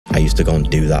used to go and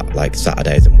do that like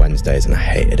Saturdays and Wednesdays, and I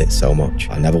hated it so much.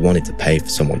 I never wanted to pay for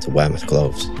someone to wear my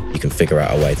clothes. You can figure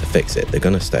out a way to fix it. They're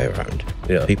going to stay around.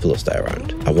 Yeah. People will stay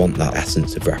around. I want that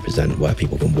essence of Represent where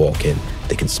people can walk in,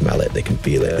 they can smell it, they can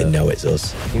feel it, they know it's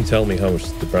us. Can you tell me how much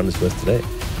the brand is worth today?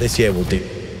 This year we'll do...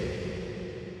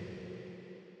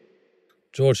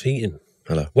 George Heaton.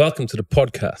 Hello. Welcome to the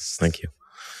podcast. Thank you.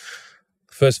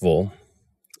 First of all,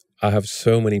 I have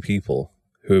so many people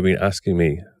who have been asking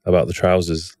me about the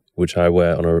trousers which I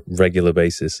wear on a regular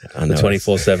basis. The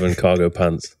 24/7 cargo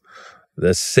pants.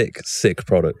 They're sick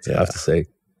product, I have to say.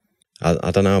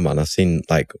 I don't know, man. I've seen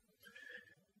like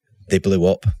they blew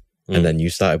up and then you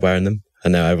started wearing them.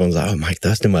 And now everyone's like, oh, Mike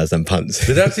Thurston wears them pants.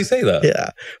 Did they actually say that?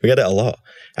 Yeah. We get it a lot.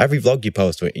 Every vlog you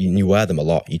post, you wear them a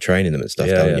lot. You train in them and stuff,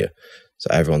 don't you? So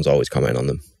everyone's always commenting on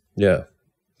them. Yeah.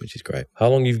 Which is great. How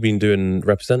long have you been doing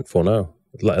Represent for now?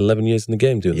 Like 11 years in the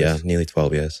game doing this? Yeah, nearly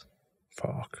 12 years.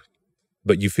 Fuck.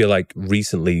 But you feel like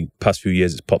recently, past few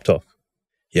years, it's popped off?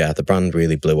 Yeah, the brand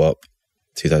really blew up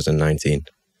 2019.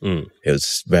 It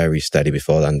was very steady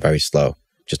before then, very slow.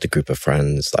 Just a group of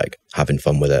friends, like having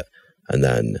fun with it. And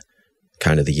then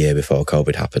kind of the year before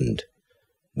COVID happened,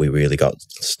 we really got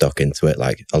stuck into it.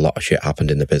 Like a lot of shit happened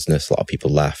in the business. A lot of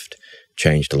people left,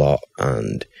 changed a lot,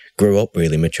 and grew up,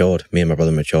 really matured. Me and my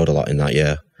brother matured a lot in that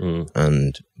year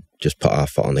and just put our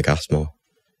foot on the gas more.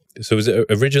 So was it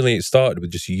originally, it started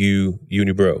with just you and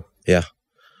your bro? Yeah.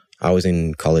 I was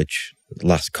in college.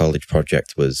 Last college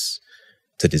project was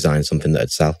to design something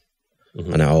that'd sell.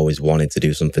 And I always wanted to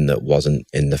do something that wasn't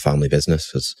in the family business,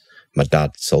 because my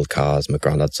dad sold cars, my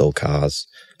granddad sold cars.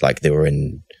 Like they were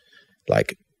in,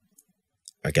 like,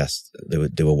 I guess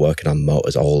they were working on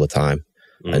motors all the time.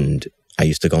 And I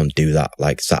used to go and do that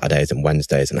like Saturdays and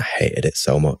Wednesdays, and I hated it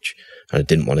so much and I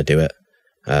didn't want to do it.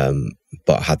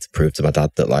 But I had to prove to my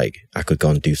dad that like I could go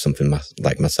and do something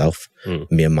myself.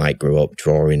 Me and Mike grew up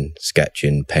drawing,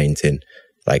 sketching, painting,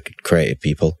 like creative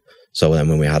people. So then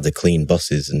when we had the clean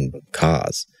buses and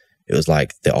cars, it was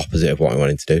like the opposite of what I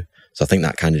wanted to do. So I think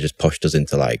that kind of just pushed us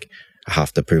into like, I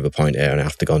have to prove a point here and I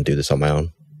have to go and do this on my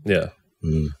own. Yeah.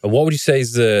 And what would you say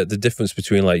is the difference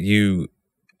between like you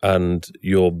and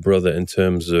your brother in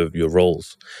terms of your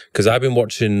roles? Because I've been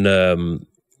watching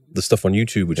the stuff on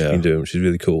YouTube which you've been doing, which is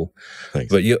really cool. Thanks.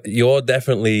 But you're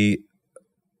definitely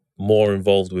more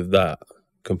involved with that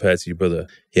compared to your brother.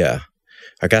 Yeah.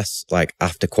 I guess like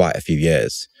after quite a few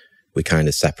years, we kind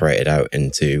of separated out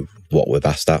into what we're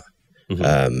best at.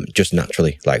 Just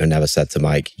naturally. Like I never said to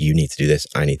Mike, you need to do this,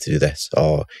 I need to do this.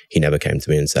 Or he never came to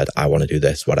me and said, I want to do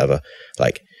this, whatever.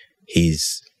 Like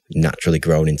he's naturally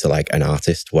grown into like an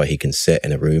artist where he can sit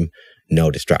in a room, no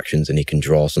distractions, and he can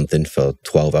draw something for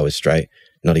 12 hours straight,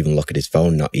 not even look at his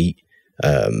phone, not eat,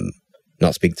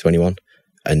 not speak to anyone.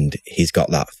 And he's got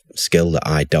that skill that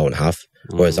I don't have.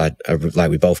 Whereas I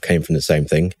like we both came from the same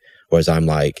thing. Whereas I'm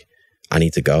like, I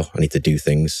need to go, I need to do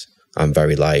things. I'm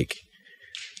very like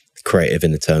creative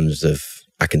in the terms of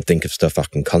I can think of stuff, I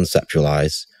can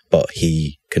conceptualize, but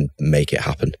he can make it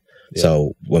happen.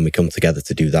 So when we come together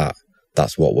to do that,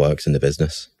 that's what works in the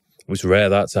business. It's rare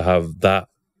that to have that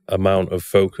amount of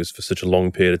focus for such a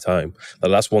long period of time. Like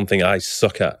that's one thing I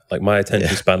suck at. Like my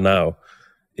attention span now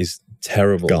is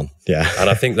terrible. Gone. Yeah.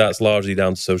 And I think that's largely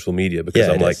down to social media because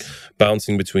I'm like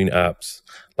bouncing between apps.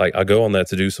 Like I go on there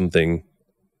to do something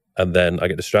and then I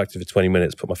get distracted for 20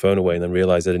 minutes, put my phone away and then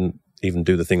realize I didn't even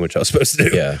do the thing which I was supposed to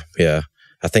do. Yeah.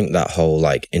 I think that whole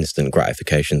like instant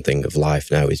gratification thing of life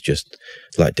now is just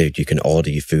like, dude, you can order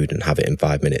your food and have it in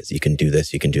 5 minutes. You can do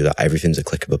this, you can do that. Everything's a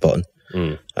click of a button.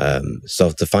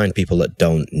 So to find people that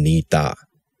don't need that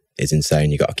is insane.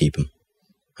 You got to keep them.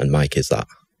 And Mike is that.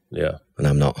 Yeah. And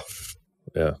I'm not.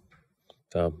 Yeah.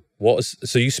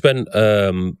 So you spent,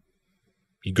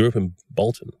 you grew up in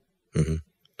Bolton,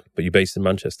 but you're based in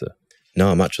Manchester? No,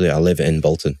 I live in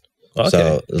Bolton. Okay.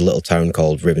 So a little town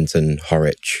called Rivington,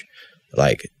 Horwich,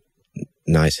 like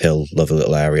nice hill, lovely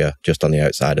little area just on the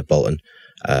outside of Bolton.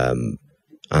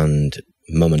 And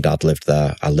mum and dad lived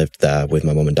there. I lived there with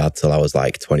my mum and dad till I was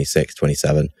like 26,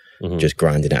 27, just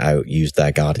grinding it out, used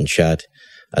their garden shed,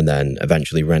 and then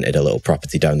eventually rented a little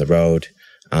property down the road.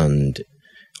 And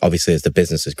obviously as the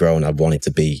business has grown, I wanted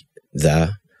to be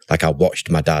there. Like I watched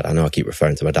my dad, I know I keep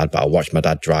referring to my dad, but I watched my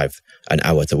dad drive an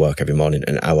hour to work every morning,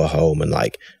 an hour home. And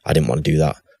like, I didn't want to do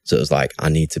that. So it was like, I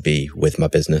need to be with my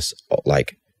business.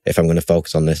 Like if I'm going to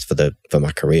focus on this for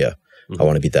my career, I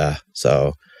want to be there.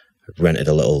 So rented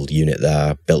a little unit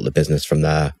there, built the business from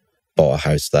there, bought a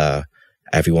house there.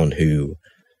 Everyone who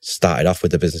started off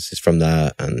with the business is from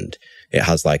there, and it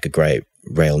has like a great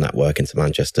rail network into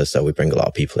Manchester. So we bring a lot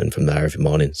of people in from there every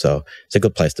morning. So it's a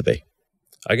good place to be.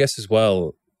 I guess as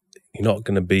well, you're not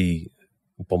going to be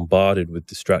bombarded with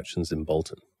distractions in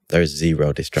Bolton. There's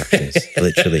zero distractions,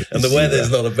 literally. And the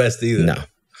weather's not the best either. No.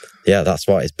 Yeah, that's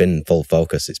why it's been full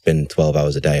focus. It's been 12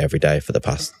 hours a day every day for the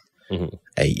past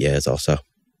 8 years or so.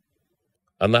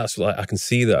 And that's like, I can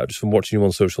see that just from watching you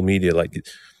on social media. Like,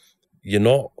 you're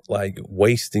not like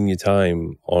wasting your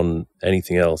time on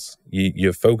anything else.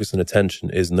 Your focus and attention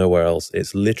is nowhere else.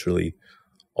 It's literally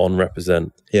on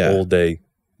Represent all day,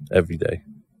 every day.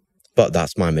 But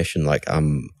that's my mission. Like,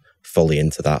 I'm fully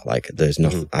into that. Like, there's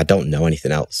nothing, I don't know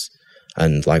anything else.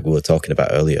 And like we were talking about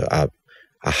earlier, I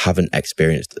haven't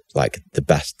experienced like the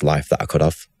best life that I could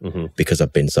have because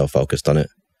I've been so focused on it.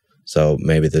 So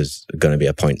maybe there's going to be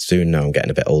a point soon, now I'm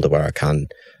getting a bit older, where I can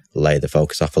lay the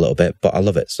focus off a little bit, but I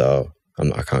love it, so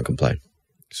I can't complain.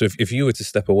 So if you were to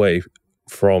step away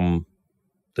from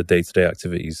the day-to-day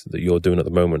activities that you're doing at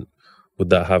the moment, would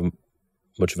that have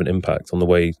much of an impact on the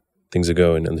way things are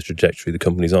going and the trajectory the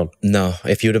company's on? No.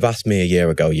 If you would have asked me a year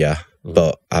ago, yeah.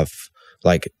 But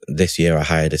this year I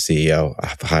hired a CEO,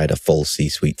 I've hired a full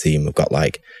C-suite team. I've got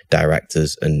like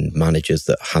directors and managers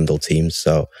that handle teams.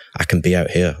 So I can be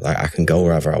out here, like I can go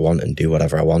wherever I want and do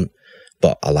whatever I want.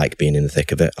 But I like being in the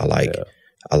thick of it. I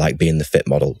like being the fit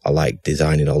model. I like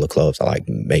designing all the clothes. I like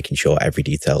making sure every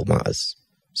detail matters.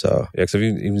 So yeah, because I've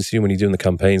even seen when you're doing the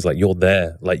campaigns, like you're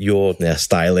there, like you're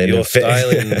styling. You're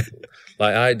styling.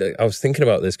 Like I was thinking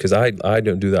about this because I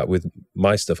don't do that with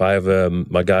my stuff. I have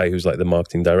my guy who's like the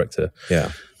marketing director.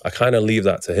 Yeah, I kind of leave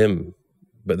that to him.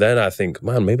 But then I think,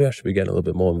 man, maybe I should be getting a little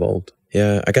bit more involved.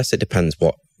 Yeah, I guess it depends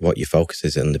what your focus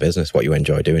is in the business, what you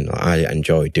enjoy doing. Like, I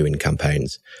enjoy doing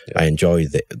campaigns. Yeah. I enjoy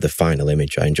the final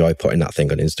image. I enjoy putting that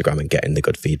thing on Instagram and getting the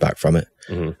good feedback from it.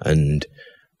 And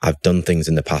I've done things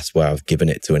in the past where I've given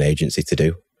it to an agency to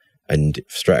do. And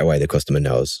straight away, the customer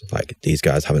knows, like, these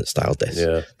guys haven't styled this.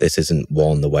 Yeah. This isn't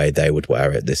worn the way they would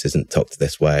wear it. This isn't tucked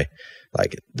this way.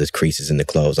 Like, there's creases in the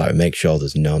clothes. I make sure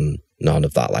there's none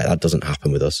of that. Like, that doesn't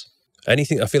happen with us. I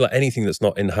feel like anything that's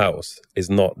not in-house is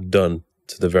not done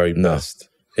to the very best.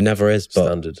 It never is, but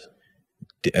standard.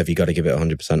 Have you got to give it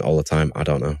 100% all the time? I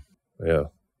don't know. Yeah.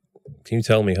 Can you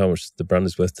tell me how much the brand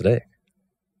is worth today?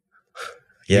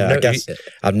 Yeah, I guess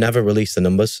I've never released the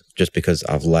numbers just because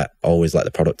I've always let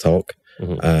the product talk.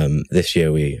 This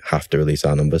year we have to release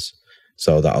our numbers,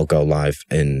 so that'll go live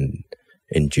in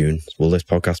June. Will this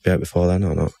podcast be out before then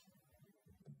or not?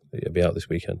 It'll be out this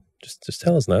weekend. Just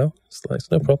tell us now.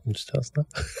 It's no problem. Just tell us now.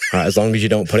 Right, as long as you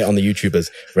don't put it on the YouTubers.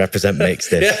 Represent makes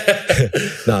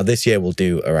this. No, this year we'll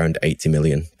do around £80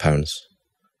 million.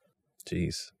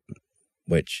 Jeez.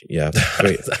 Which, yeah,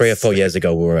 three or 4 years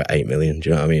ago, we were at 8 million. Do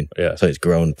you know what I mean? Yeah. So it's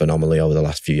grown phenomenally over the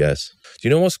last few years. Do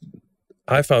you know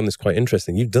I found this quite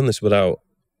interesting. You've done this without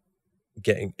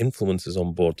getting influencers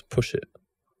on board to push it,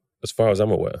 as far as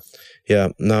I'm aware. Yeah.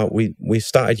 No, we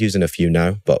started using a few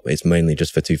now, but it's mainly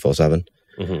just for 247.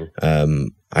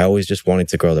 I always just wanted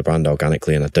to grow the brand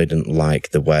organically, and I didn't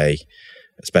like the way,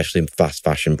 especially fast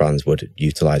fashion brands, would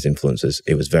utilize influencers.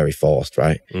 It was very forced,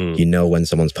 right? You know when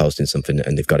someone's posting something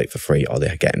and they've got it for free or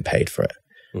they're getting paid for it.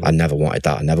 I never wanted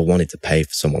that. I never wanted to pay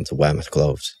for someone to wear my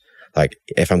clothes. Like,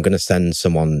 if I'm going to send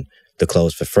someone the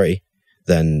clothes for free,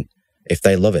 then if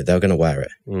they love it, they're going to wear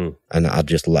it. And I'd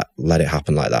just let it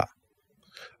happen like that.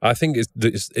 I think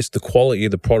it's the quality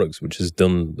of the products which has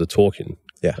done the talking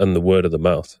and the word of the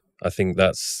mouth. I think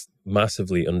that's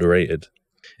massively underrated.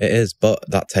 It is, but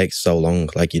that takes so long.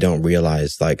 Like, you don't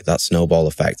realize, like, that snowball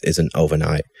effect isn't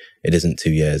overnight. It isn't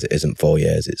 2 years. It isn't 4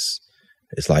 years.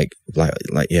 It's like,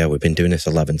 yeah, we've been doing this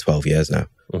 11, 12 years now.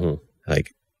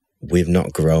 Like, we've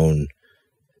not grown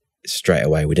straight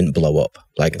away. We didn't blow up.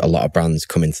 Like, a lot of brands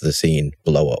come into the scene,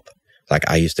 blow up. Like,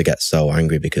 I used to get so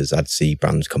angry because I'd see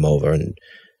brands come over and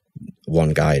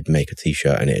one guy would make a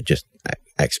t-shirt and it'd just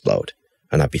explode.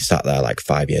 And I'd be sat there like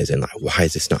 5 years in, like, why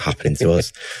is this not happening to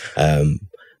us?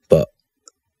 But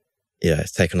yeah,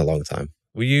 it's taken a long time.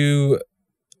 Were you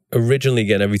originally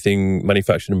getting everything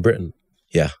manufactured in Britain?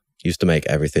 Yeah, used to make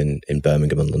everything in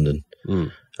Birmingham and London.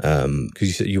 Because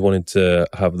you said you wanted to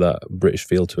have that British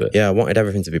feel to it. Yeah, I wanted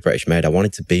everything to be British made. I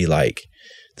wanted to be like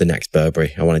the next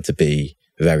Burberry. I wanted to be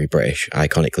very British,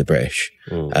 iconically British.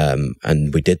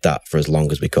 And we did that for as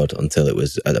long as we could until it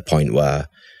was at the point where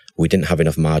we didn't have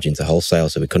enough margin to wholesale,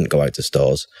 so we couldn't go out to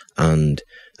stores. And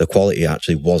the quality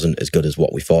actually wasn't as good as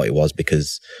what we thought it was,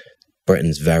 because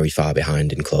Britain's very far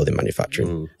behind in clothing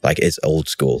manufacturing. Like, it's old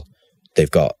school.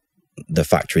 The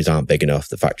factories aren't big enough.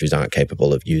 The factories aren't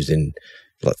capable of using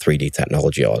like 3D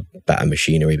technology or better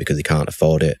machinery because they can't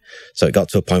afford it. So it got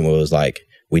to a point where it was like,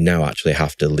 we now actually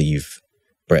have to leave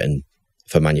Britain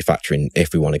for manufacturing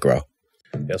if we want to grow.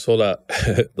 Yeah, I saw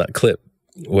that clip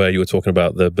where you were talking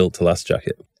about the built to last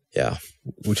jacket. Yeah.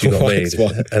 Which you got made,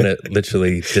 and it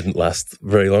literally didn't last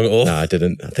very long at all. No, I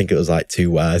didn't. I think it was like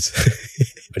 2 wears.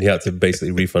 And you had to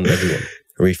basically refund everyone.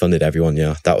 Refunded everyone,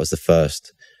 yeah. That was the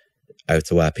first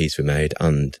outerwear piece we made,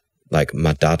 and like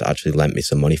my dad actually lent me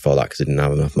some money for that because he didn't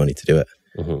have enough money to do it.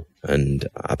 And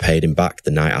I paid him back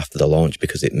the night after the launch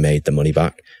because it made the money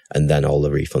back, and then all the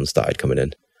refunds started coming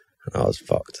in, and I was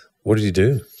fucked. What did you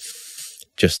do?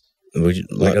 Just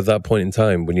like at that point in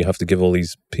time when you have to give all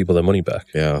these people their money back.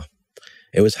 Yeah,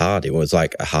 it was hard. It was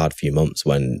like a hard few months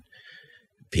when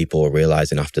people were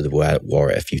realizing after they wore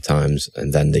it a few times,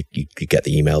 and then you get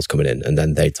the emails coming in, and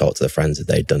then they talk to their friends that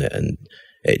they'd done it, and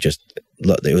it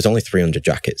was only 300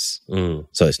 jackets,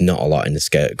 so it's not a lot in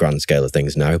the grand scale of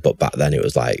things now, but back then it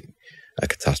was like a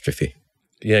catastrophe.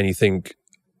 Yeah, and you think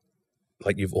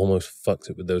like you've almost fucked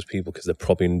it with those people because they're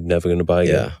probably never going to buy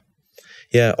it.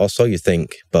 Yeah, or so you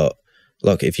think, but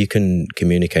look, if you can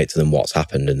communicate to them what's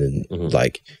happened, and then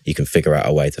like you can figure out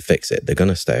a way to fix it, they're going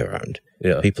to stay around.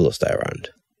 Yeah, people will stay around.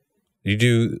 You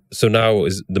do. So now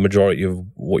is the majority of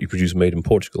what you produce made in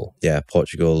Portugal? Yeah,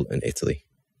 Portugal and Italy.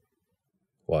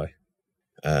 Why?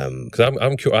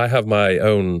 Because I have my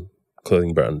own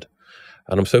clothing brand,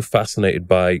 and I'm so fascinated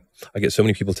by. I get so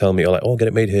many people telling me, like, "Oh, get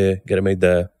it made here, get it made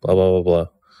there," blah blah blah blah.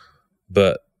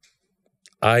 But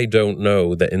I don't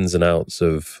know the ins and outs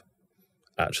of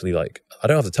actually, like, I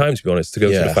don't have the time, to be honest, to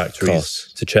go to the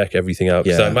factories to check everything out.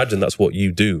 Because I imagine that's what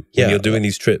you do when you're doing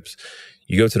these trips.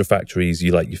 You go to the factories,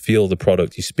 you feel the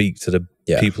product, you speak to the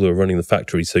people who are running the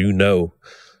factories, so you know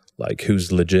like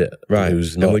who's legit, right? And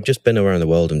who's not. And we've just been around the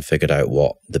world and figured out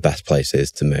what the best place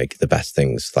is to make the best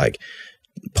things. Like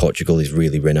Portugal is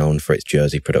really renowned for its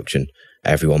jersey production.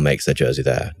 Everyone makes their jersey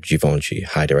there. Givenchy,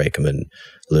 Heider Ackerman,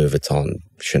 Louis Vuitton,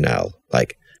 Chanel.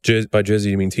 Like by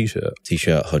jersey, you mean t-shirt?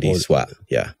 T-shirt, hoodie, sweat.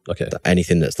 Yeah. Okay.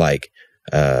 Anything that's like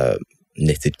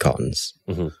knitted cottons.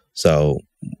 So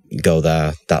you go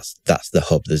there. That's the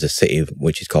hub. There's a city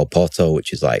which is called Porto,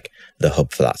 which is like the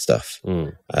hub for that stuff.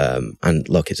 And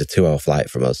look, it's a 2-hour flight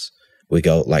from us. We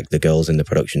go, like the girls in the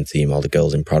production team, or the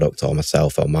girls in product, or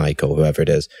myself, or Mike, or whoever it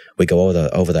is. We go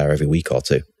over there every week or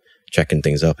two, checking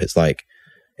things up. It's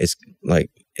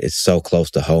so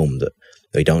close to home that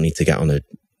we don't need to get on a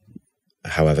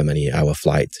however many hour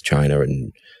flight to China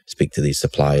and speak to these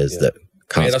suppliers that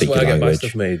can't speak the language. That's why I get my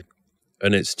stuff made,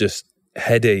 and it's just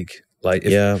headache. Like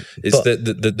it's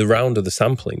the round of the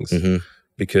samplings,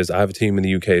 because I have a team in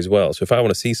the UK as well. So if I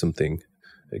want to see something,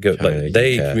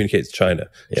 they communicate to China.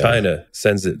 China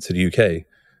sends it to the UK.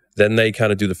 Then they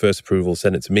kind of do the first approval,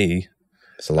 send it to me,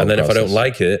 and then if I don't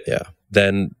like it,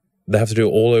 then they have to do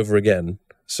it all over again.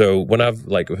 So when I've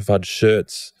had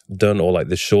shirts done, or like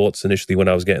the shorts initially when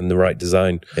I was getting the right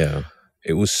design,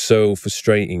 it was so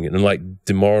frustrating and like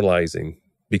demoralizing,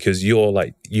 because you're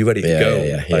like, you ready to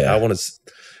go. I want to,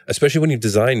 especially when you've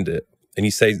designed it and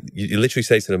you literally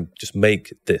say to them, just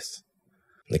make this.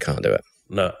 They can't do it.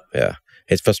 No. Yeah.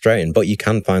 It's frustrating, but you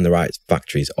can find the right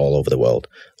factories all over the world.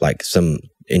 Like some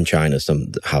in China, some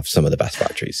have some of the best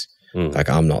factories. Like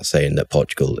I'm not saying that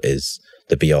Portugal is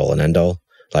the be all and end all.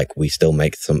 Like we still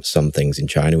make some things in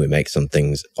China. We make some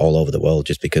things all over the world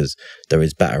just because there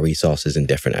is better resources in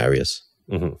different areas.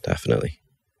 Definitely.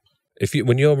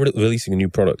 When you're releasing a new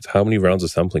product, how many rounds of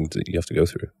sampling do you have to go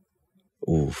through?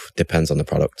 Depends on the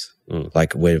product.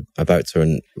 Like we're about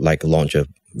to launch a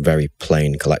very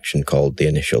plain collection called The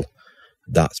Initial.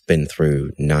 That's been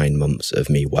through 9 months of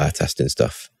me wear testing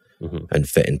stuff and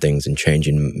fitting things and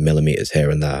changing millimeters here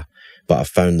and there. But I've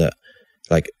found that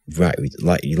like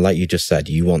you just said,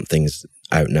 you want things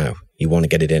out now. You want to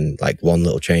get it in, like one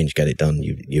little change, get it done.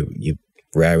 You're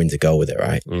raring to go with it,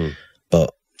 right?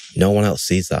 But no one else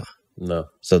sees that. No.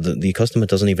 So the customer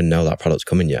doesn't even know that product's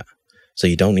coming yet. So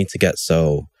you don't need to get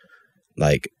so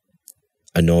like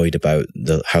annoyed about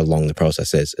how long the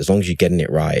process is. As long as you're getting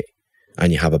it right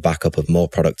and you have a backup of more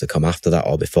product to come after that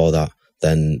or before that,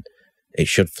 then it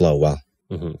should flow well.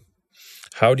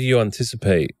 How do you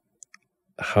anticipate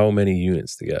how many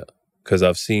units to get? Because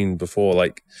I've seen before,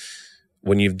 like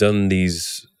when you've done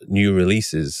these new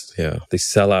releases, they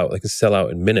sell out. They can sell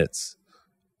out in minutes,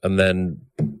 and then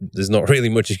there's not really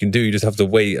much you can do. You just have to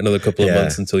wait another couple of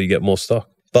months until you get more stock.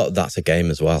 But that's a game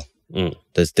as well.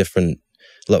 There's different.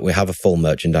 Look, we have a full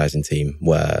merchandising team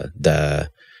where they're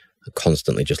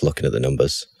constantly just looking at the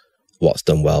numbers. What's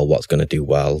done well, what's going to do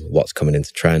well, what's coming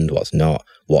into trend, what's not,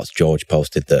 what's George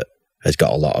posted that has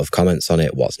got a lot of comments on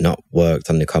it, what's not worked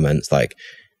on the comments. Like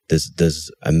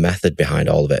there's a method behind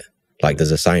all of it. Like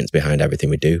there's a science behind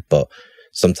everything we do, but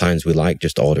sometimes we like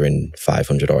just ordering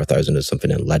 500 or 1,000 or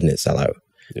something and letting it sell out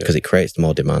because it creates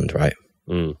more demand, right?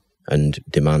 And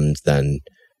demand then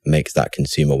makes that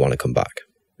consumer want to come back.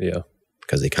 Yeah.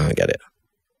 Because they can't get it.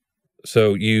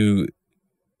 So you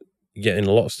getting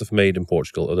a lot of stuff made in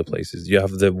Portugal, other places. You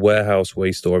have the warehouse where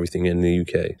you store everything in the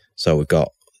UK. So we've got...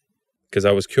 Because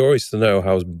I was curious to know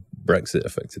how Brexit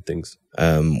affected things.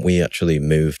 We actually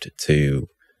moved to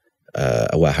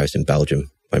a warehouse in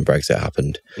Belgium when Brexit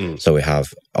happened. So we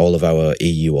have all of our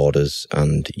EU orders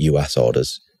and US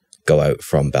orders go out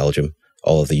from Belgium.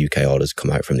 All of the UK orders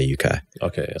come out from the UK.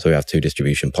 Okay. Yeah. So we have 2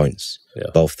 distribution points,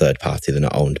 both third party. They're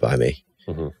not owned by me.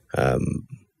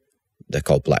 They're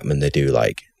called Blackman. They do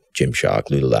like Gymshark,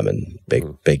 Lululemon,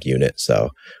 big units.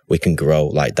 So we can grow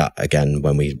like that again.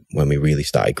 When we really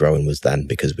started growing was then,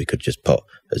 because we could just put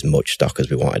as much stock as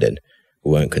we wanted in.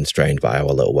 We weren't constrained by our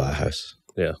little warehouse.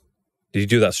 Yeah. Did you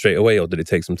do that straight away, or did it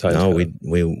take some time? No,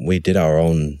 we did our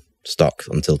own stock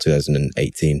until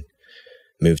 2018.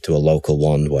 Moved to a local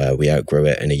one where we outgrew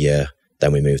it in a year.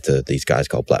 Then we moved to these guys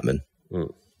called Blackman.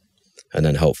 And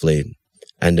then hopefully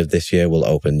end of this year we'll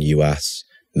open US,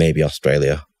 maybe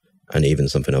Australia, and even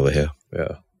something over here.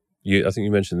 Yeah. I think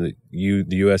you mentioned that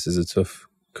the US is a tough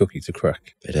cookie to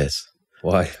crack. It is.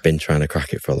 Why? I've been trying to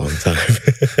crack it for a long time.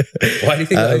 Why do you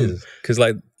think that is? Because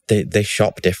like they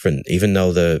shop different, even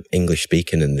though they're English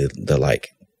speaking and they're like,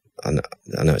 I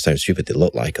know it sounds stupid, they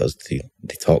look like us, they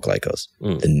talk like us.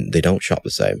 They don't shop the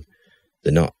same.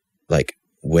 They're not like,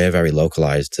 we're very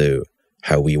localized to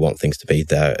how we want things to be.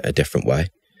 They're a different way.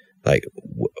 Like,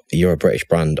 you're a British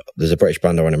brand, there's a British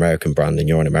brand or an American brand, and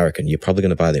you're an American, you're probably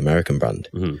going to buy the American brand.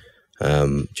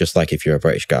 Just like if you're a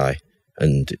British guy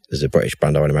and there's a British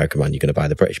brand or an American brand, you're going to buy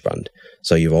the British brand.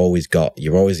 So you're always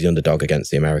the underdog against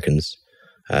the Americans.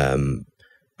 And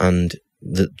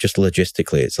just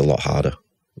logistically, it's a lot harder.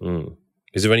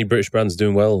 Is there any British brands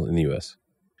doing well in the US?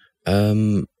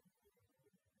 I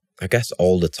guess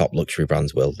all the top luxury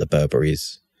brands will, the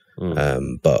Burberrys.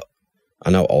 But I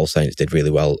know All Saints did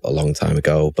really well a long time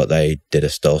ago, but they did a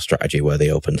store strategy where they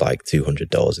opened like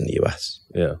 200 doors in the US.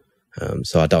 Yeah.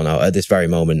 So I don't know. At this very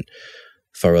moment,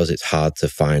 for us, it's hard to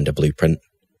find a blueprint,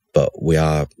 but we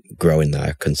are growing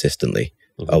there consistently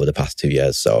over the past 2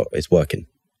 years. So it's working.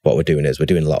 What we're doing is we're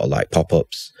doing a lot of like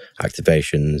pop-ups,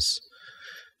 activations,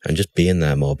 and just being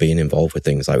there more, being involved with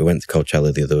things. Like we went to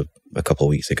Coachella a couple of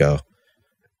weeks ago.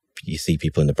 You see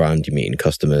people in the brand, you're meeting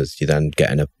customers, you then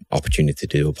get an opportunity to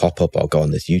do a pop-up or go on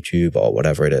this YouTube or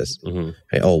whatever it is.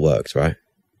 It all works, right?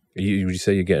 Would you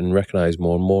say you're getting recognized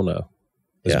more and more now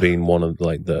as being one of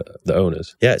like the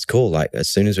owners? Yeah, it's cool. Like as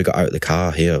soon as we got out of the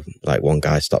car here, like one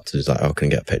guy stopped and was like, "Oh, can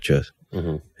I get a picture?"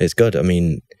 It's good. I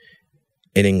mean,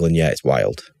 in England, it's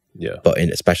wild. Yeah. But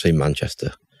especially in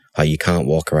Manchester, how you can't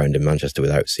walk around in Manchester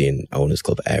without seeing Owners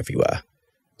Club everywhere,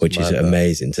 which is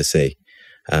amazing to see.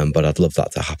 But I'd love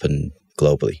that to happen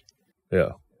globally.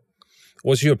 Yeah.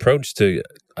 What's your approach to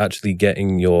actually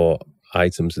getting your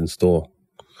items in store?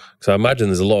 Because I imagine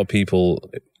there's a lot of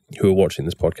people who are watching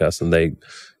this podcast and they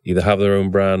either have their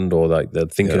own brand or like they're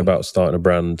thinking about starting a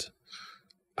brand.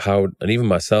 And even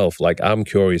myself, like I'm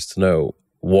curious to know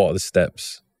what are the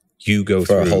steps you go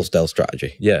through for a wholesale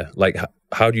strategy. Yeah. Like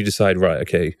how do you decide, right,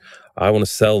 okay, I want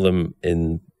to sell them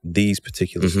in these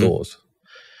particular stores?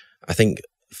 I think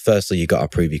firstly, you got to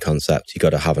prove your concept. You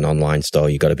got to have an online store.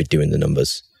 You got to be doing the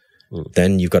numbers.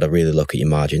 Then you've got to really look at your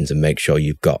margins and make sure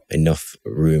you've got enough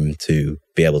room to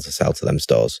be able to sell to them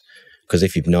stores. Because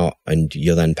if you've not, and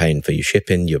you're then paying for your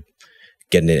shipping, you're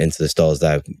getting it into the stores,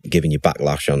 they're giving you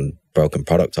backlash on broken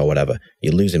product or whatever,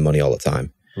 you're losing money all the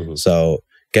time. So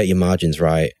get your margins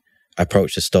right.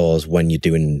 Approach the stores when you're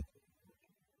doing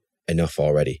enough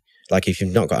already. Like if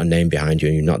you've not got a name behind you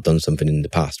and you've not done something in the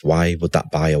past, why would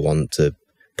that buyer want to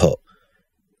put,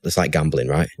 it's like gambling,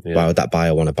 right? Yeah. Why would that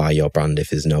buyer want to buy your brand if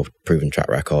there's no proven track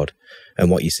record?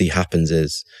 And what you see happens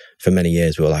is, for many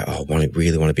years we were like, oh, I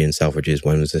really want to be in Selfridges.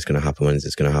 When is this going to happen? When is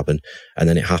this going to happen? And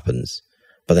then it happens.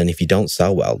 But then if you don't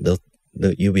sell well,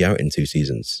 you'll be out in 2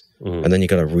 seasons. And then you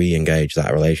got to re-engage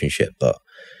that relationship. But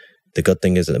the good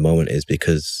thing is at the moment is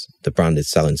because the brand is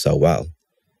selling so well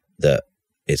that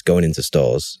it's going into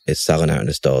stores, it's selling out in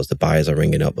the stores. The buyers are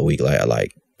ringing up a week later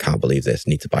like, can't believe this,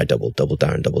 need to buy double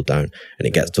down. And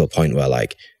it gets to a point where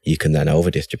like you can then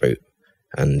over distribute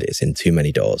and it's in too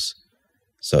many doors.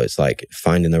 So it's like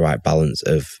finding the right balance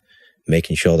of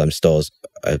making sure them stores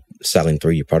are selling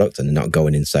through your product and they're not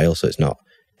going in sale, so it's not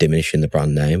diminishing the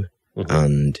brand name.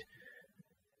 And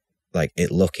like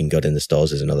it looking good in the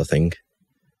stores is another thing.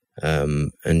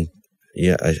 And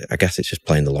yeah, I guess it's just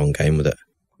playing the long game with it.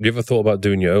 Have you ever thought about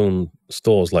doing your own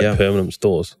stores, like permanent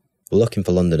stores? We're looking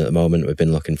for London at the moment. We've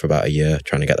been looking for about a year,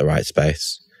 trying to get the right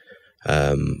space.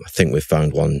 I think we've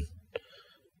found one.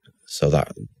 So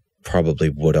that probably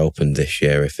would open this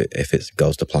year if it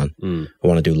goes to plan. I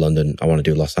want to do London. I want to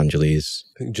do Los Angeles.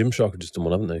 I think Gymshark have just done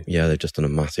one, haven't they? Yeah, they've just done a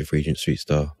massive Regent Street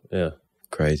store. Yeah.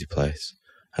 Crazy place.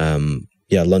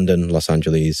 Yeah, London, Los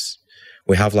Angeles.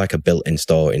 We have like a built-in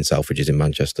store in Selfridges in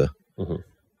Manchester,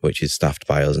 which is staffed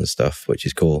by us and stuff, which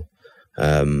is cool.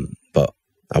 But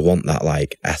I want that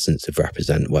like essence of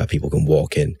Represent where people can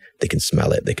walk in, they can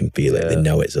smell it, they can feel it, they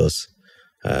know it's us.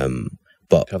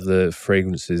 But have the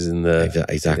fragrances in the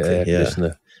exactly,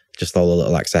 just all the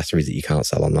little accessories that you can't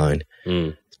sell online.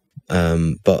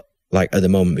 But like at the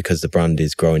moment, because the brand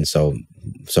is growing so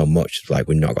much, like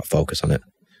we've not got focus on it.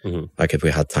 Like if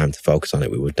we had time to focus on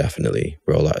it, we would definitely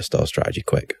roll out a store strategy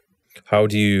quick. How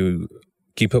do you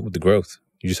keep up with the growth?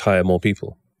 You just hire more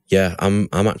people? Yeah, I'm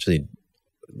actually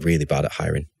really bad at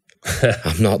hiring.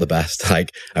 I'm not the best.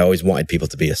 Like I always wanted people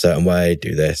to be a certain way,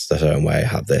 do this a certain way,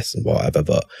 have this and whatever.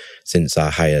 But since I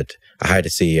hired a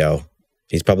CEO,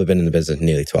 he's probably been in the business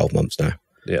nearly 12 months now.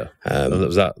 Yeah.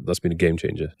 That's been a game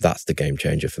changer. That's the game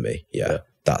changer for me. Yeah.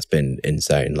 That's been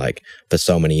insane. Like for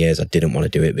so many years, I didn't want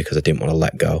to do it because I didn't want to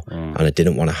let go. And I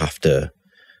didn't want to have to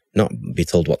not be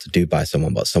told what to do by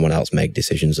someone, but someone else make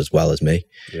decisions as well as me.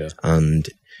 Yeah. And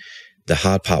the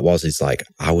hard part is like,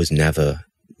 I was never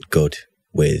good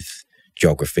with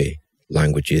geography,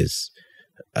 languages,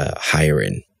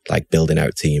 hiring, like building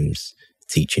out teams,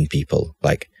 teaching people.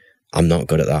 Like I'm not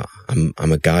good at that.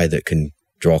 I'm a guy that can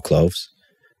draw clothes,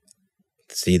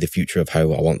 see the future of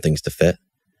how I want things to fit,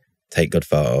 take good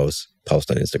photos,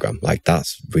 post on Instagram. Like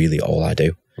that's really all I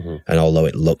do. And although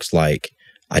it looks like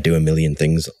I do a million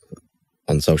things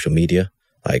on social media,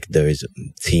 like there is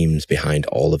teams behind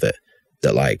all of it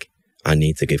that like I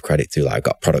need to give credit to. Like I've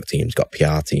got product teams, got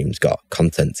PR teams, got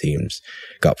content teams,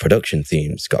 got production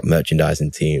teams, got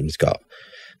merchandising teams, got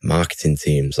marketing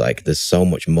teams. Like there's so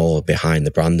much more behind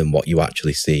the brand than what you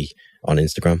actually see on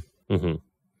Instagram.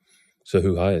 So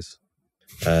who hires?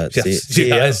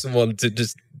 CEO. Hire someone to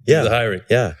just do the hiring.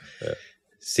 Yeah.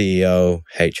 CEO,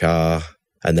 HR,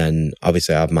 and then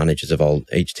obviously I have managers of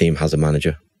each team has a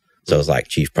manager. So it's like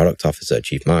chief product officer,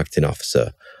 chief marketing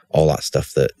officer, all that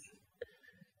stuff that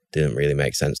didn't really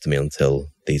make sense to me until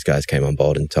these guys came on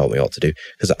board and told me what to do.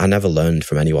 Because I never learned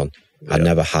from anyone. I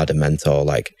never had a mentor.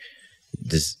 Like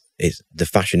the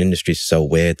fashion industry is so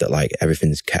weird that like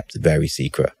everything's kept very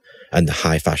secret. And the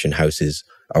high fashion houses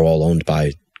are all owned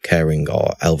by Kering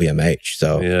or LVMH.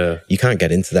 So you can't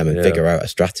get into them and figure out a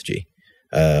strategy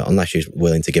unless you're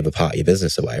willing to give a part of your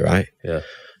business away, right? Yeah.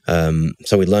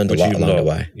 So we learned a lot along the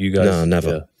way. You guys? No,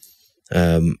 never.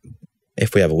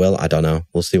 If we ever will, I don't know.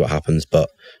 We'll see what happens, but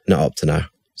not up to now.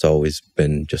 It's always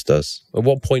been just us. At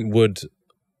what point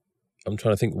I'm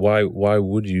trying to think, why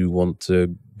would you want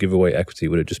to give away equity?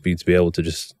 Would it just be to be able to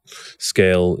just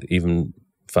scale even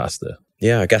faster?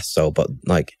 Yeah, I guess so. But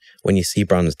like when you see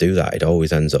brands do that, it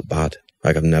always ends up bad.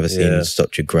 Like I've never seen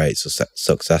such a great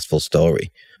successful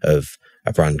story of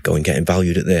a brand getting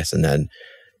valued at this and then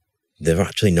they're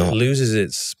actually not. It loses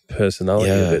its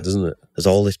personality a bit, doesn't it? There's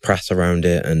all this press around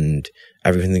it and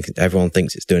everyone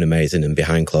thinks it's doing amazing, and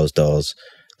behind closed doors,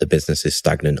 the business is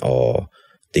stagnant, or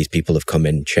these people have come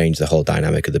in, changed the whole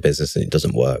dynamic of the business and it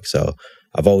doesn't work. So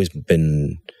I've always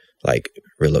been like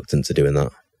reluctant to doing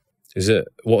that.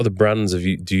 What are the brands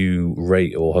do you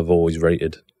rate or have always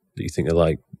rated that you think are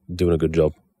like doing a good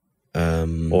job?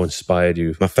 Or inspired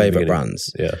you? My favorite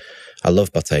brands? Yeah. I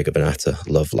love Bottega Veneta.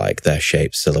 Love like their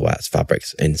shapes, silhouettes,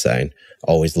 fabrics, insane.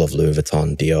 Always love Louis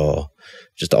Vuitton, Dior,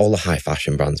 just all the high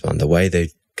fashion brands, man. The way they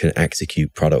can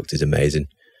execute product is amazing.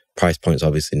 Price points,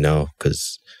 obviously, no,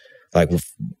 because like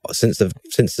since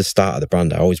the start of the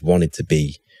brand, I always wanted to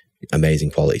be amazing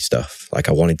quality stuff. Like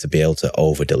I wanted to be able to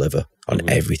over deliver on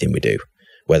everything we do,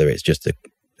 whether it's just the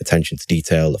attention to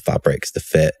detail, the fabrics, the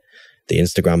fit, the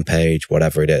Instagram page,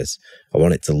 whatever it is. I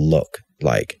want it to look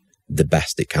like the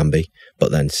best it can be,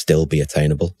 but then still be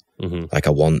attainable. Like I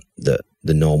want the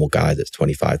normal guy that's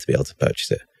 25 to be able to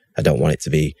purchase it. I don't want it to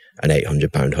be an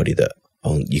 £800 hoodie that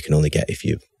you can only get if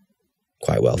you're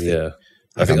quite wealthy. Yeah.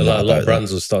 I think a lot of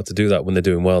brands will start to do that when they're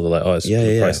doing well. They're like, oh,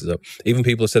 the price is up. Even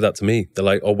people have said that to me. They're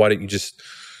like, oh, why don't you just,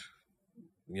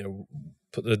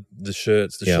 put the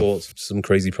shirts, the shorts, some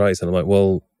crazy price? And I'm like,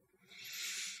 well,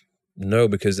 no,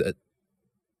 because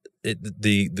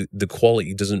the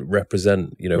quality doesn't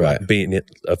represent, being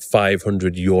a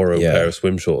 €500 pair of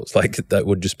swim shorts. Like that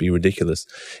would just be ridiculous.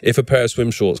 If a pair of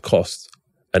swim shorts cost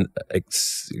an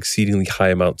exceedingly high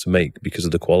amount to make because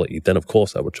of the quality, then of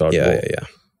course I would charge more. Yeah.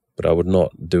 But I would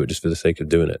not do it just for the sake of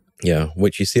doing it. Yeah,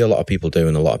 which you see a lot of people do,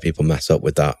 and a lot of people mess up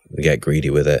with that. They get greedy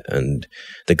with it. And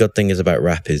the good thing is about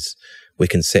Rep is we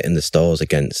can sit in the stores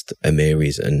against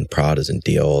Amiris and Pradas and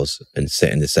Dior's and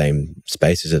sit in the same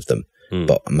spaces of them.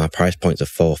 But my price points are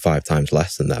 4 or 5 times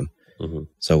less than them.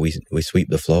 So we sweep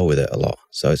the floor with it a lot.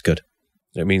 So it's good.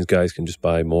 It means guys can just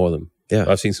buy more of them. Yeah.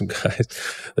 I've seen some guys,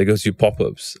 they go to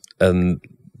pop-ups and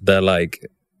they're like,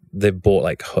 they've bought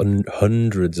like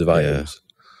hundreds of items.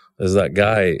 There's that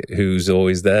guy who's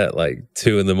always there at like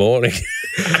 2 in the morning.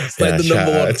 It's like the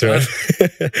number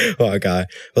 1 What a guy.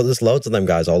 Well, there's loads of them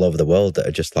guys all over the world that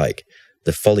are just like,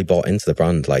 they're fully bought into the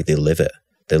brand. Like they live it.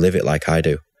 They live it like I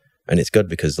do. And it's good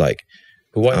because like...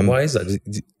 But why is that?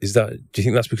 Do you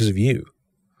think that's because of you?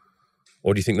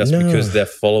 Or do you think that's because they're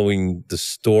following the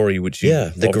story which you...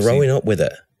 Yeah, they're growing up with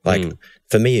it. Like,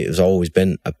 for me, it has always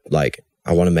been, like,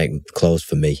 I want to make clothes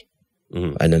for me.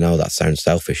 And I know that sounds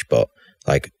selfish, but,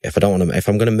 like, if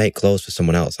I'm going to make clothes for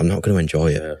someone else, I'm not going to enjoy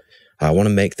it. Yeah. I want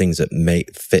to make things that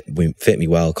fit me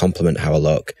well, complement how I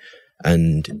look,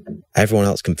 and everyone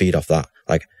else can feed off that.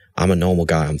 Like, I'm a normal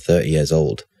guy. I'm 30 years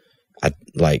old.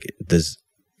 There's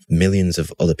millions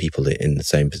of other people in the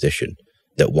same position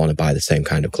that want to buy the same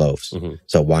kind of clothes.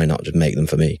 So why not just make them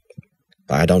for me?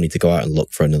 I don't need to go out and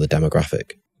look for another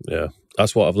demographic. Yeah,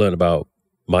 that's what I've learned about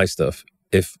my stuff.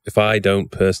 If I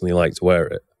don't personally like to wear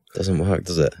it, doesn't work,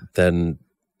 does it? Then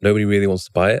nobody really wants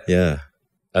to buy it. Yeah.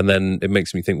 And then it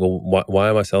makes me think, well, why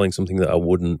am I selling something that I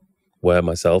wouldn't wear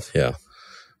myself? Yeah.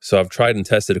 So I've tried and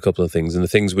tested a couple of things, and the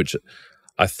things which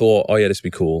I thought, oh yeah, this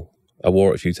would be cool. I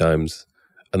wore it a few times,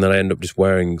 and then I end up just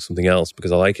wearing something else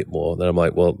because I like it more. Then I'm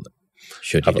like, well,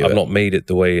 I've not made it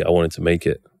the way I wanted to make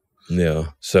it. Yeah.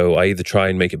 So I either try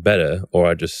and make it better or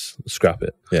I just scrap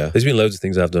it. Yeah. There's been loads of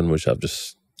things I've done which I've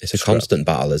just It's a constant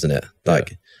battle, isn't it?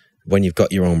 Like when you've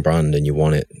got your own brand and you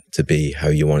want it to be how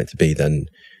you want it to be, then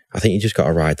I think you just got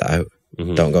to ride that out.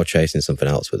 Don't go chasing something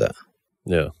else with it.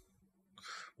 Yeah.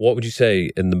 What would you say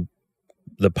in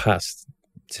the past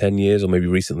 10 years or maybe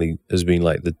recently has been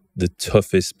like the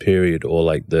toughest period or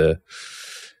like the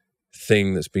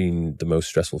thing that's been the most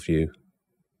stressful for you?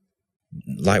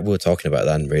 Like we were talking about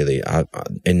then, really,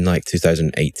 in like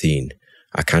 2018,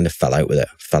 I kind of fell out with it,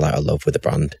 fell out of love with the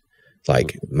brand.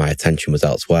 Like my attention was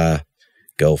elsewhere,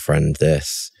 girlfriend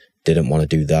this, didn't want to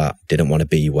do that, didn't want to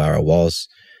be where I was,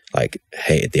 like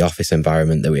hated the office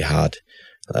environment that we had.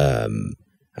 And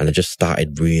I just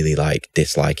started really like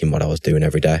disliking what I was doing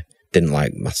every day. Didn't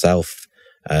like myself.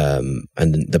 And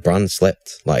the brand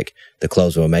slipped. Like the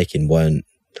clothes we were making weren't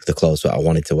the clothes that I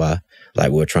wanted to wear.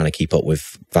 Like we were trying to keep up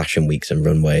with fashion weeks and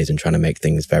runways and trying to make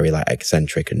things very like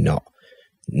eccentric and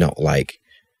not like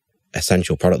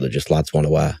essential product that just lads want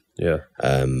to wear. Yeah.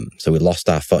 So we lost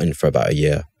our footing for about a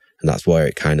year, and that's where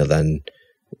it kind of then...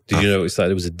 Did you notice that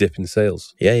there was a dip in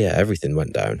sales? Yeah, everything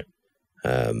went down.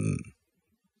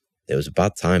 It was a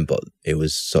bad time, but it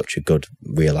was such a good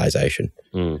realization.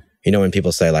 You know, when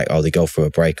people say like, oh, they go through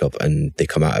a breakup and they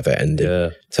come out of it and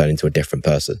they turn into a different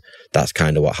person. That's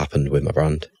kind of what happened with my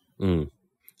brand. And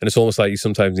it's almost like you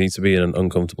sometimes need to be in an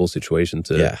uncomfortable situation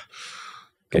to... Yeah.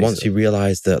 And once you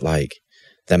realize that like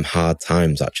them hard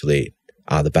times actually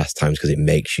are the best times because it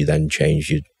makes you then change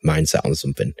your mindset on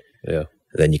something. Yeah.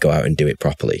 Then you go out and do it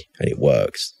properly and it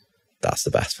works. That's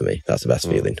the best for me. That's the best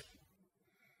feeling.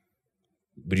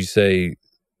 Would you say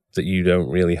that you don't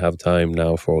really have time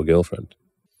now for a girlfriend?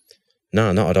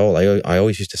 No, not at all. I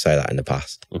always used to say that in the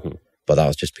past, but that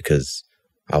was just because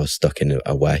I was stuck in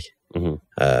a way.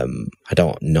 I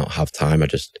don't not have time. I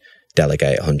just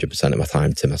delegate 100% of my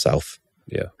time to myself.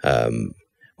 Yeah.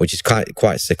 Which is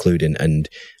quite secluding. And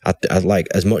I like,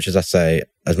 as much as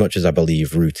I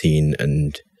believe routine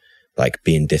and like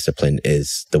being disciplined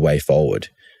is the way forward,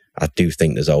 I do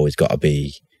think there's always got to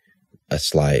be a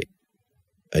slight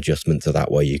adjustment to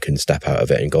that where you can step out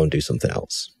of it and go and do something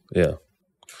else. Yeah.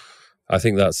 I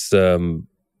think that's,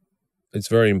 it's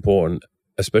very important,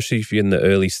 especially if you're in the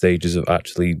early stages of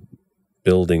actually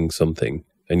building something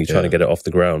and you're trying to get it off the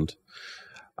ground.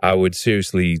 I would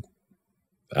seriously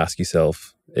ask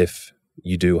yourself if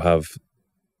you do have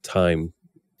time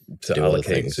to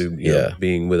allocate to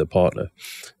being with a partner.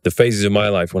 The phases of my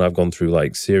life when I've gone through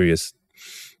like serious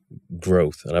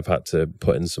growth and I've had to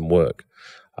put in some work,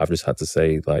 I've just had to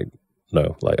say like,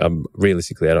 no, like I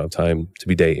don't have time to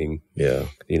be dating. Yeah.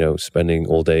 You know, spending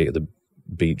all day at the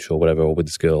beach or whatever, or with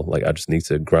this girl. Like I just need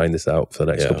to grind this out for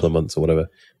the next couple of months or whatever.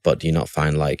 But do you not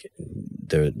find like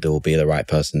there will be the right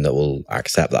person that will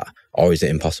accept that? Or is it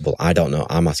impossible? I don't know.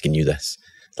 I'm asking you this.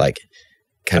 Like,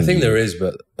 I think there is,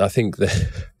 but I think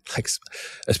that like,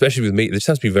 especially with me, they just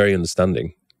have to be very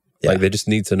understanding. Like they just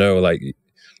need to know like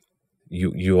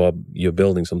you're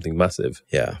building something massive.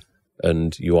 Yeah.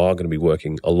 And you are going to be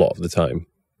working a lot of the time.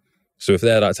 So if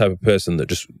they're that type of person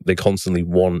that they constantly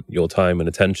want your time and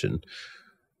attention,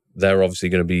 they're obviously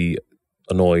going to be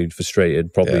annoyed,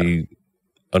 frustrated, probably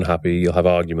unhappy. You'll have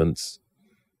arguments,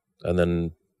 and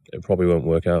then it probably won't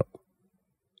work out.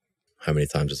 How many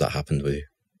times has that happened with you?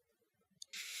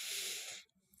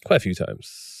 Quite a few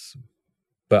times.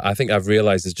 But I think I've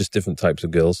realized there's just different types of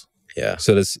girls. Yeah.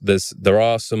 So there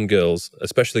are some girls,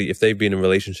 especially if they've been in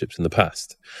relationships in the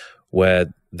past, where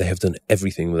they have done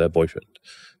everything with their boyfriend.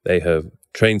 They have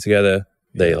trained together.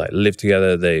 They like live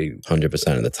together. They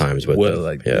 100% of the times with them.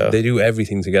 Like they do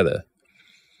everything together.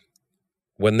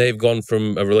 When they've gone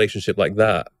from a relationship like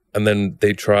that, and then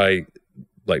they try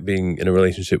like being in a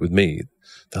relationship with me,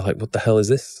 they're like, "What the hell is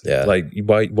this? Yeah. Like,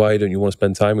 why don't you want to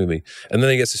spend time with me?" And then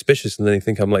they get suspicious, and then they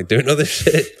think I'm like doing other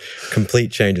shit.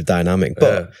 Complete change of dynamic.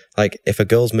 But like, if a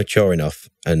girl's mature enough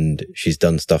and she's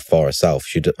done stuff for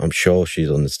herself, I'm sure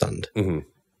she'll understand. Mm-hmm.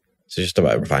 So it's just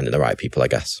about finding the right people, I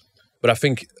guess. But I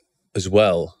think as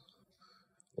well,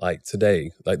 like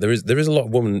today, like there is a lot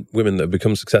of women that have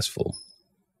become successful,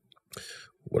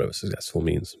 whatever successful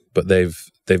means, but they've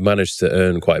managed to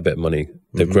earn quite a bit of money.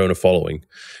 They've grown a following,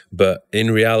 but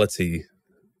in reality,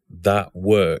 that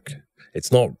work,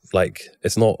 it's not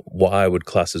what I would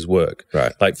class as work.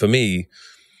 Right. Like for me,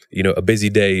 you know, a busy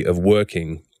day of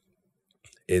working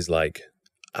is like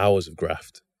hours of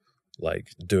graft, like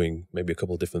doing maybe a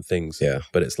couple of different things. Yeah.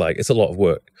 But it's like, it's a lot of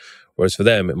work. Whereas for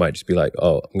them, it might just be like,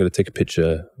 oh, I'm going to take a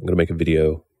picture, I'm going to make a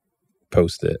video,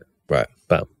 post it. Right.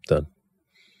 Bam, done.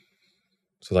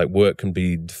 So like work can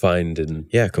be defined in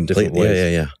completely different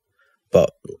ways. Yeah. But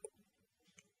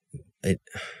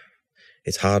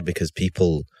it's hard because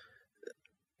people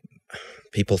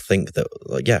think that,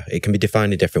 like, it can be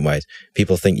defined in different ways.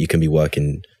 People think you can be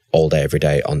working all day, every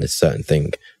day on this certain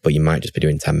thing, but you might just be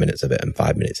doing 10 minutes of it and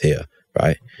 5 minutes here,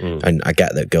 right? And I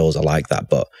get that girls are like that,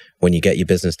 but when you get your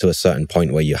business to a certain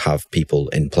point where you have people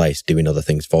in place doing other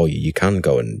things for you, you can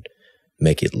go and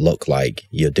make it look like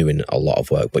you're doing a lot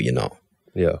of work, but you're not.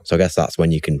 Yeah. So I guess that's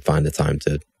when you can find the time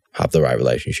to have the right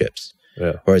relationships.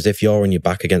 Yeah. Whereas if you're on your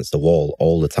back against the wall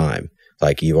all the time,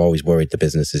 like you're always worried the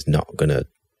business is not going to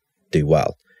do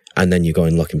well, and then you're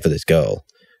going looking for this girl,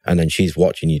 and then she's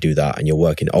watching you do that, and you're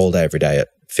working all day, every day at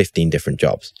 15 different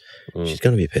jobs, she's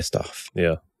going to be pissed off.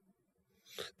 Yeah.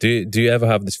 Do you ever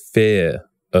have this fear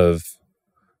of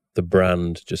the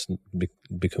brand just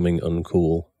becoming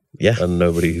uncool? Yeah. And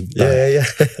nobody... Yeah.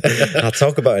 I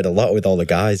talk about it a lot with all the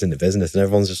guys in the business, and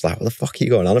everyone's just like, what the fuck are you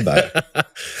going on about?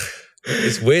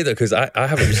 It's weird though, because I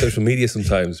have it on social media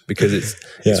sometimes, because it's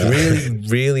really,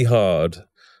 really hard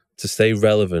to stay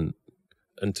relevant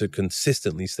and to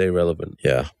consistently stay relevant.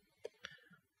 Yeah.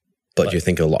 But do you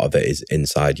think a lot of it is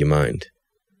inside your mind?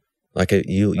 Like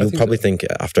you'll probably think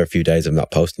after a few days of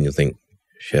not posting, you'll think,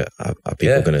 shit, are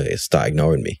people going to start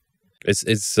ignoring me?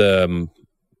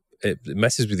 It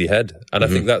messes with your head. And I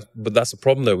think that's a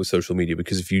problem though with social media,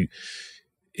 because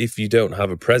if you don't have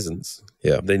a presence,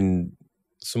 then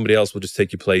somebody else will just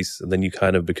take your place, and then you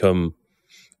kind of become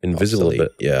invisible a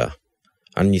bit. Yeah.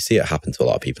 And you see it happen to a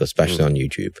lot of people, especially on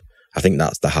YouTube. I think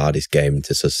that's the hardest game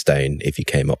to sustain if you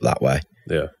came up that way.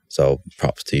 Yeah. So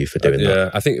props to you for doing that. Yeah,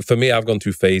 I think for me, I've gone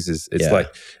through phases. It's like,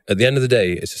 at the end of the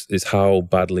day, it's how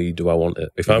badly do I want it?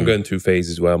 If I'm going through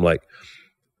phases where I'm like,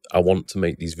 I want to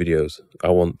make these videos, I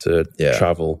want to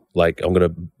travel, like I'm going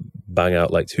to bang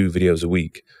out like 2 videos a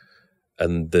week,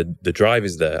 and the drive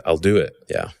is there, I'll do it.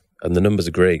 Yeah. And the numbers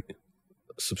are great.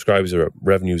 Subscribers are up,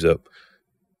 revenue's up.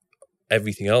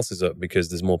 Everything else is up because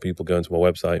there's more people going to my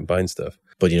website and buying stuff.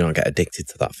 But you don't get addicted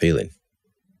to that feeling.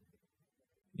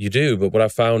 You do, but what I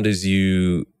found is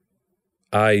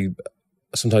I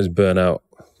sometimes burn out.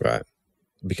 Right.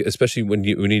 Because especially when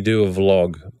you do a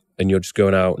vlog and you're just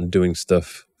going out and doing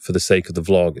stuff for the sake of the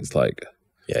vlog, it's like...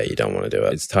 Yeah, you don't want to do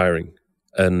it. It's tiring.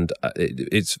 And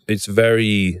it's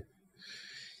very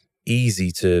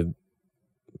easy to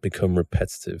become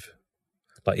repetitive.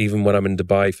 Like even when I'm in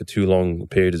Dubai for too long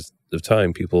periods of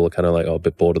time, people are kind of like, a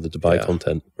bit bored of the Dubai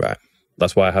content. Right.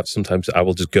 That's why sometimes I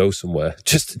will just go somewhere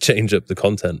just to change up the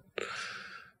content.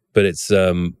 But it's,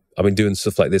 I've been doing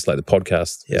stuff like this, like the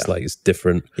podcast. Yeah. It's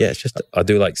different. Yeah, it's just... I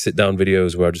do like sit down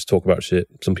videos where I just talk about shit.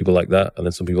 Some people like that. And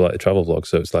then some people like the travel vlog.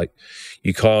 So it's like,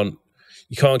 you can't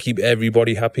keep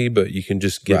everybody happy, but you can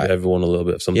just give everyone a little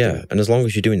bit of something. Yeah. And as long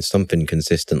as you're doing something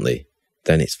consistently,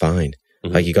 then it's fine.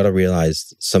 Like you got to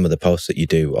realize some of the posts that you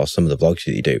do or some of the vlogs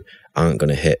that you do aren't going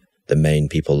to hit the main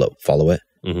people that follow it.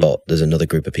 But there's another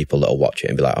group of people that will watch it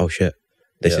and be like, oh shit,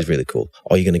 this is really cool.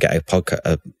 Or you're going to get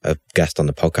a guest on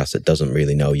the podcast that doesn't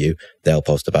really know you. They'll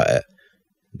post about it.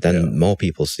 Then more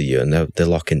people see you and they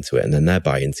lock into it, and then they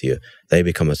buy into you. They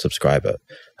become a subscriber.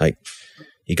 Like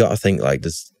you got to think like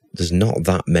there's not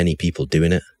that many people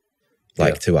doing it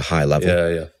like to a high level.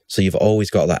 Yeah. So you've always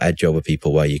got that edge over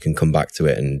people where you can come back to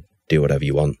it and do whatever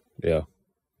you want. Yeah.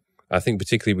 I think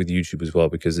particularly with YouTube as well,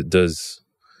 because that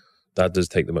does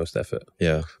take the most effort.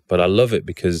 Yeah. But I love it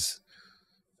because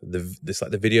it's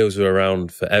like the videos are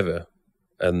around forever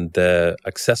and they're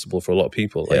accessible for a lot of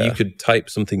people. Like you could type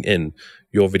something in,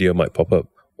 your video might pop up,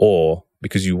 or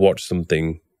because you watch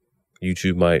something,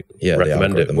 YouTube might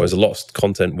recommend it. Whereas a lot of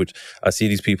content, which I see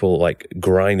these people like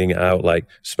grinding it out, like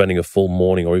spending a full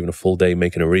morning or even a full day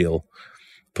making a reel,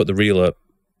 put the reel up,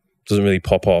 doesn't really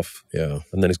pop off. Yeah.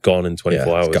 And then it's gone in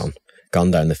 24 hours. It's gone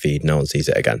down the feed. No one sees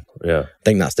it again. Yeah. I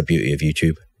think that's the beauty of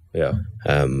YouTube. Yeah.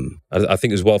 I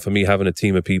think as well, for me, having a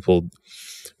team of people,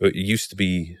 it used to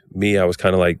be me, I was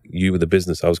kind of like you with the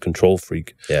business. I was control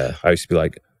freak. Yeah. I used to be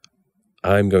like,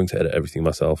 I'm going to edit everything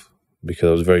myself because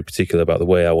I was very particular about the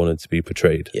way I wanted to be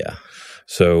portrayed. Yeah.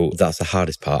 So that's the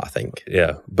hardest part, I think.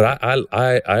 Yeah. But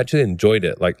I actually enjoyed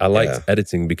it. Like I liked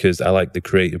editing because I liked the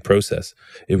creative process.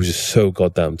 It was just so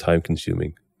goddamn time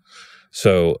consuming.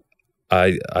 So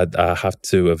I have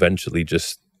to eventually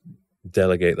just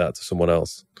delegate that to someone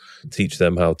else, teach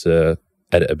them how to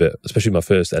edit a bit, especially my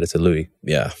first editor, Louis.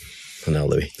 Yeah. I know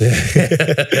Louis.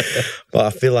 But I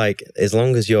feel like as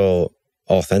long as you're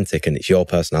authentic and it's your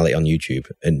personality on YouTube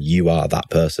and you are that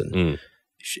person,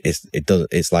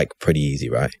 it's like pretty easy,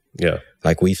 right? Yeah.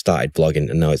 Like we've started vlogging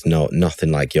and no, it's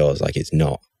nothing like yours. Like it's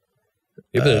not.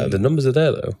 Yeah, but the numbers are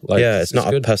there though. Like, yeah, it's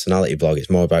not a personality blog. It's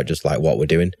more about just like what we're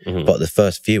doing. But the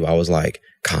first few, I was like,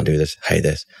 can't do this. Hate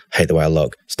this. Hate the way I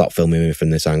look. Stop filming me from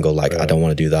this angle. Like I don't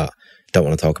want to do that. Don't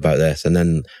want to talk about this. And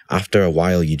then after a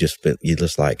while, you're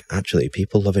just like, actually,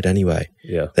 people love it anyway.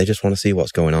 Yeah. They just want to see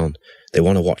what's going on. They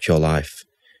want to watch your life.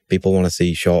 People want to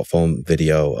see short form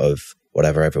video of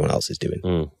whatever everyone else is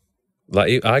doing.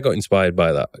 Like I got inspired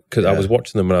by that because I was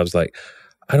watching them and I was like,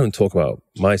 I don't talk about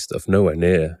my stuff nowhere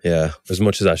near as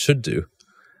much as I should do.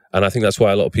 And I think that's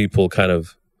why a lot of people kind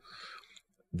of,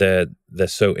 they're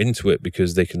so into it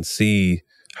because they can see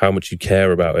how much you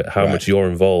care about it, how much you're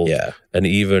involved. Yeah. And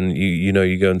even, you know,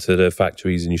 you go into the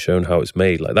factories and you're shown how it's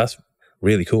made. Like, that's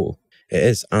really cool. It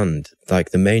is. And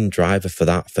like the main driver for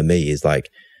that for me is like,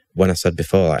 when I said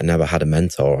before, like, I never had a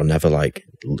mentor or never like,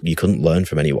 you couldn't learn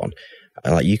from anyone.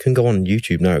 Like you can go on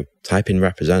YouTube now, type in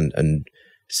Represent and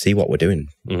see what we're doing.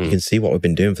 You can see what we've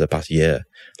been doing for the past year.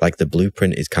 Like the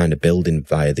blueprint is kind of building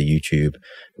via the YouTube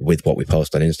with what we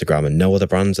post on Instagram, and no other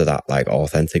brands are that like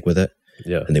authentic with it.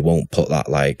 Yeah. And they won't put that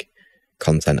like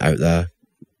content out there.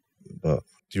 But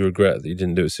do you regret that you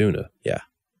didn't do it sooner? Yeah.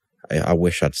 I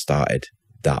wish I'd started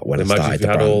that when I started. Imagine if you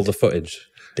had all the footage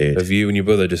of you and your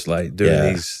brother just like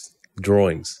doing these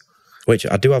drawings. Which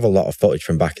I do have a lot of footage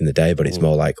from back in the day, but it's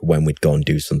more like when we'd go and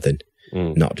do something,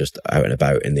 not just out and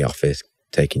about in the office,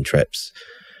 taking trips.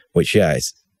 Which, yeah,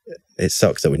 it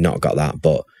sucks that we've not got that.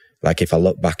 But like if I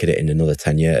look back at it in another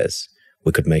 10 years,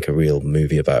 we could make a real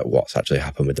movie about what's actually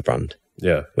happened with the brand.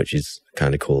 Yeah. Which is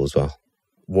kind of cool as well.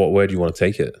 Where do you want to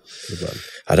take it?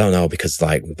 I don't know, because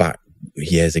like back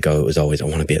years ago, it was always, I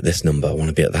want to be at this number, I want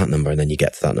to be at that number. And then you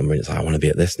get to that number and it's like, I want to be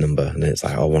at this number. And then it's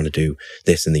like, I want to do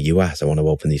this in the US. I want to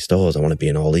open these stores. I want to be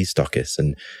in all these stockists.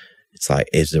 And it's like,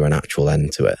 is there an actual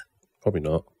end to it? Probably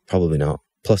not. Probably not.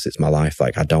 Plus it's my life.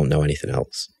 Like I don't know anything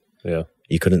else. Yeah.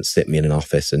 You couldn't sit me in an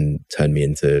office and turn me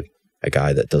into a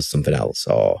guy that does something else,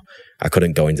 or I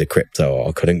couldn't go into crypto, or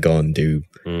I couldn't go and do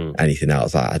anything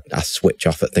else. I switch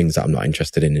off at things that I'm not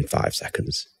interested in 5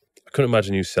 seconds. I couldn't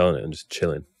imagine you selling it and just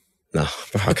chilling. No,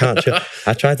 I can't chill.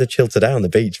 I tried to chill today on the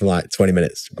beach for like 20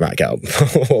 minutes. Right, get up.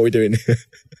 What are we doing?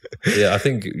 Yeah, I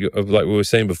think like we were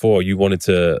saying before, you wanted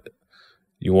to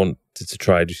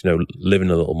try just,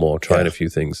 living a little more, trying a few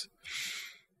things.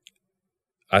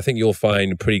 I think you'll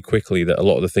find pretty quickly that a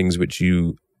lot of the things which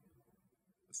you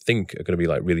think are going to be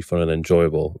like really fun and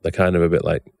enjoyable, they're kind of a bit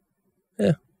like,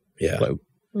 like, it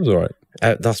was all right.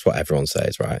 That's what everyone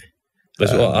says, right?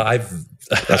 That's what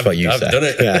that's what you say. I've done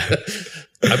it. Yeah.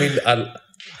 I mean,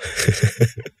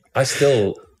 I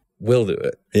still will do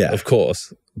it, of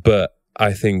course, but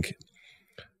I think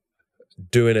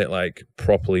doing it like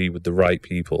properly with the right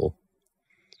people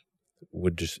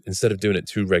would just, instead of doing it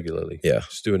too regularly,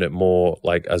 just doing it more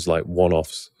like as like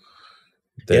one-offs.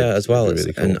 As well as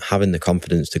really cool. And having the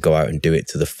confidence to go out and do it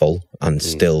to the full and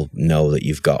still know that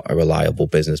you've got a reliable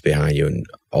business behind you and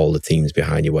all the teams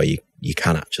behind you where you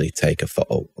can actually take a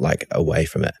photo like away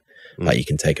from it. Like you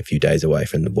can take a few days away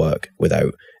from the work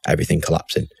without everything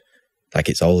collapsing. Like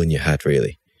it's all in your head,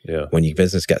 really. Yeah. When your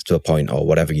business gets to a point, or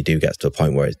whatever you do gets to a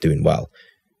point where it's doing well,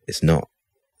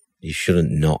 you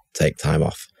shouldn't not take time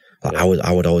off. Like,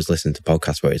 I would always listen to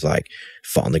podcasts where it's like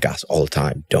foot on the gas all the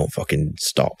time, don't fucking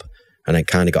stop. And I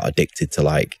kind of got addicted to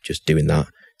like just doing that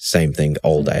same thing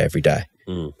all day, every day,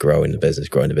 growing the business.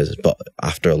 But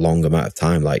after a long amount of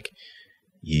time, like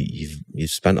you've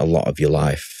spent a lot of your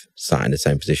life sat in the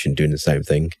same position doing the same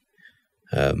thing.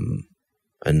 And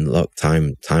look,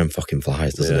 time fucking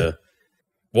flies, doesn't it?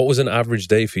 What was an average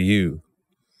day for you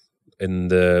in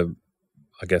the,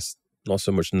 I guess, not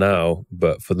so much now,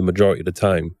 but for the majority of the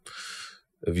time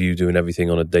of you doing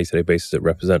everything on a day-to-day basis at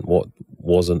Represent, what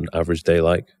was an average day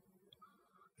like?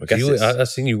 I guess I've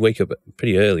seen you wake up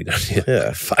pretty early, don't you?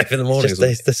 Yeah. 5 in the morning.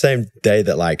 It's the same day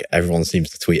that like everyone seems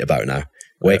to tweet about now.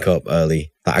 Wake up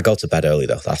early. Like, I go to bed early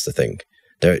though, that's the thing.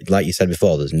 Like you said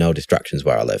before, there's no distractions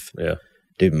where I live. Yeah.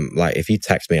 Dude, like if you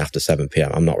text me after 7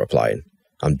 p.m, I'm not replying.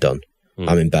 I'm done.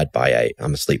 I'm in bed by 8.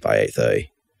 I'm asleep by 8:30.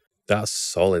 That's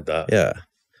solid, that. Yeah.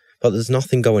 But there's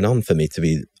nothing going on for me to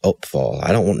be up for.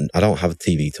 I don't have a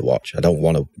TV to watch. I don't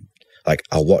want to, like,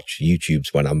 I'll watch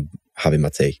YouTubes when I'm having my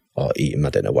tea or eating my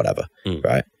dinner, whatever.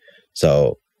 Right.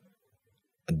 So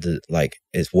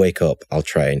it's wake up, I'll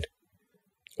train.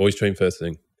 Always train first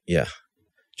thing. Yeah.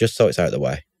 Just so it's out of the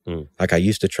way. Like I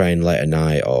used to train late at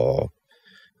night or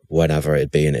whenever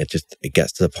it'd be, and it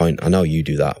gets to the point, I know you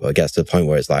do that, but it gets to the point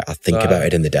where it's like, I think about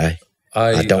it in the day.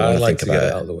 I don't want to think about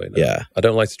it. Out of the way now. Yeah. I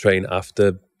don't like to train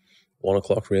after 1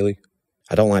 o'clock, really.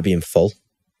 I don't like being full,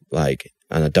 like,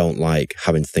 and I don't like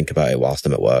having to think about it whilst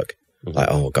I'm at work. Like,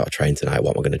 oh, I've got to train tonight.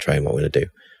 What am I going to train? What am I going to do?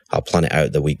 I'll plan it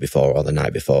out the week before or the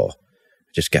night before.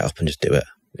 Just get up and just do it.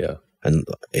 Yeah. And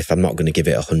if I'm not going to give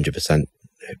it 100%,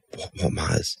 what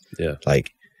matters? Yeah.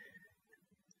 Like,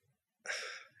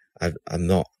 I'm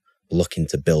not looking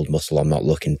to build muscle. I'm not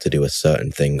looking to do a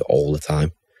certain thing all the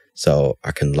time. So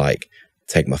I can like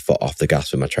take my foot off the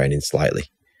gas with my training slightly.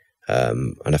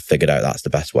 And I figured out that's the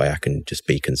best way I can just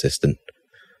be consistent.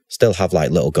 Still have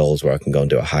like little goals where I can go and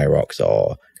do a high rocks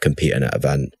or compete in an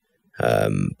event.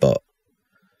 But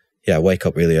yeah, wake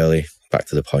up really early, back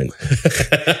to the point.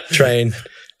 Train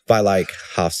by like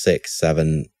 6:30,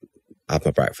 7, have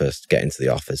my breakfast, get into the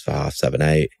office for 7:30,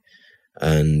 8,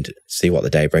 and see what the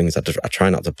day brings. I try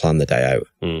not to plan the day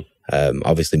out.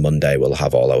 Obviously Monday we'll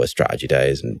have all our strategy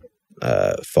days and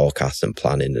forecasts and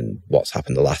planning and what's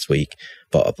happened the last week.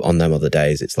 But on them other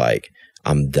days, it's like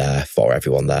I'm there for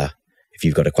everyone there. If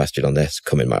you've got a question on this,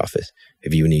 come in my office.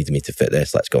 If you need me to fit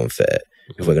this, let's go and fit it.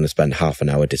 If we're going to spend half an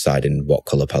hour deciding what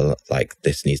colour palette like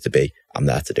this needs to be, I'm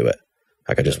there to do it.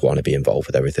 Like I just want to be involved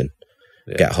with everything.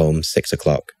 Get home 6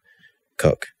 o'clock,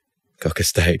 cook a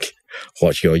steak,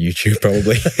 watch your YouTube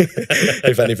probably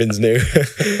if anything's new.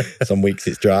 Some weeks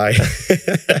it's dry.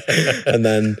 And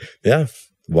then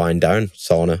wind down,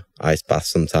 sauna, ice bath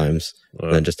sometimes,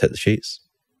 and then just hit the sheets.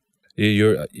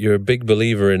 You're a big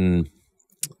believer in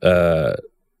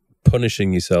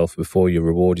punishing yourself before you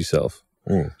reward yourself.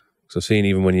 So seeing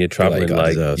even when you're traveling,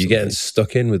 like you're getting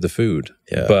stuck in with the food,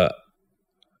 but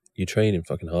you're training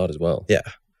fucking hard as well. Yeah,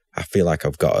 I feel like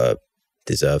I've got to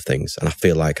deserve things, and I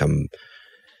feel like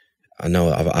I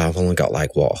know I've only got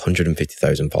like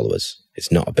 150,000 followers.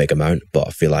 It's not a big amount, but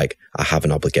I feel like I have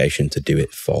an obligation to do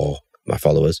it for my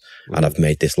followers. And I've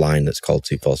made this line that's called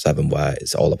 247, where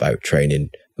it's all about training,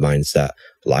 mindset,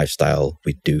 lifestyle.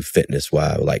 We do fitness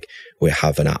wear. Like we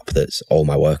have an app that's all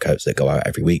my workouts that go out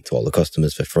every week to all the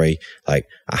customers for free. Like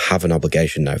I have an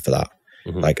obligation now for that.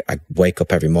 Like I wake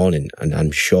up every morning, and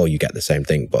I'm sure you get the same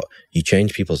thing, but you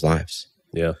change people's lives.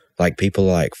 Yeah. Like people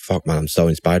are like, fuck man, I'm so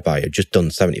inspired by you. Just done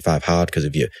 75 hard because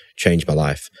of you. Changed my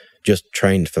life. Just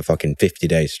trained for fucking 50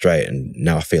 days straight and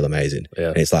now I feel amazing.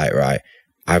 And it's like, right,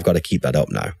 I've got to keep that up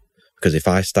now. Because if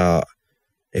I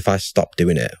stop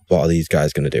doing it, what are these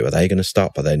guys going to do? Are they going to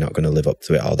stop? Are they not going to live up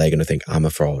to it? Are they going to think I'm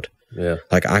a fraud? Yeah.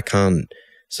 Like I can't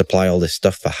supply all this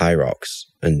stuff for High Rocks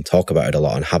and talk about it a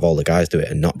lot and have all the guys do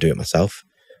it and not do it myself.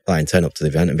 Like and turn up to the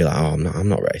event and be like, oh, I'm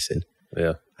not racing.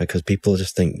 Yeah. Because people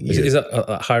just think... Is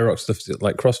that High Rock stuff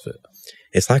like CrossFit?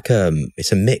 It's like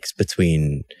it's a mix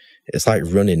between... It's like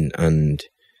running and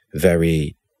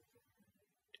very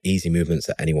easy movements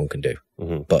that anyone can do.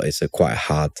 But it's quite a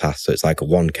hard task. So it's like a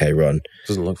 1K run.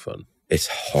 Doesn't look fun. It's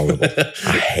horrible.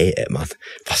 I hate it, man.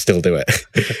 But I still do it.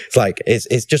 It's like,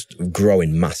 it's just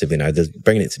growing massively now. They're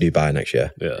bringing it to Dubai next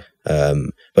year. Yeah.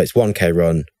 But it's 1K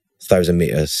run, 1,000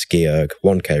 meters ski erg,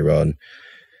 1K run,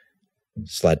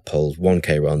 sled pull,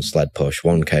 1K run, sled push,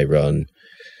 1K run,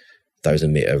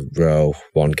 1,000 meter row,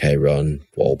 1K run,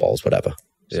 wall balls, whatever.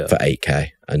 For 8K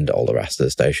and all the rest of the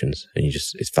stations. And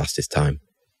it's fastest time.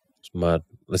 It's mad.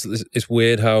 It's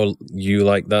weird how you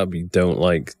like that, but you don't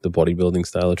like the bodybuilding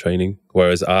style of training.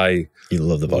 Whereas you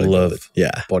love the bodybuilding.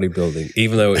 Yeah, bodybuilding.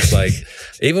 Even though it's like,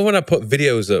 even when I put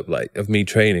videos up like of me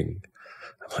training,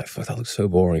 I'm like, fuck, that looks so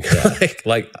boring. Yeah.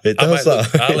 like it does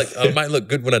I might look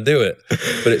good when I do it,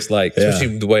 but it's like,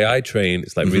 especially the way I train,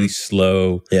 it's like really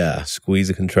slow. Yeah, squeeze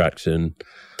a contraction,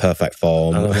 perfect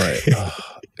form. And I'm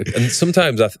like, and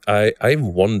sometimes I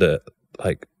even wonder,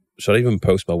 like, should I even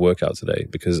post my workout today?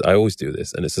 Because I always do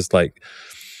this, and it's just like,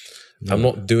 I'm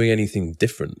not doing anything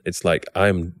different. It's like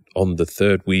I'm on the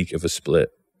 3rd week of a split,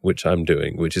 which I'm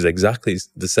doing, which is exactly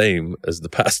the same as the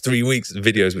past 3 weeks of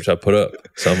videos which I put up.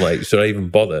 So I'm like, should I even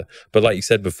bother? But like you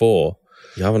said before,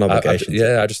 you have an obligation.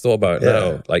 I just thought about it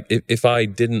now. Like if I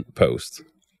didn't post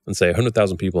and say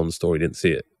 100,000 people on the story didn't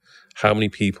see it, how many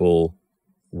people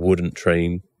wouldn't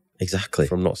train exactly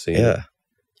from not seeing it?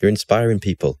 You're inspiring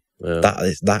people. Yeah.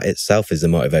 That itself is the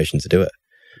motivation to do it.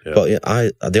 Yeah.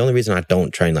 But the only reason I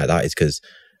don't train like that is because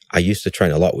I used to train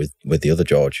a lot with the other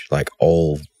George, like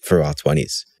all through our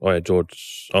 20s. Oh yeah,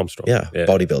 George Armstrong. Yeah,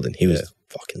 bodybuilding. He was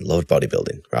fucking loved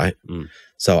bodybuilding, right?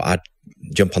 So I'd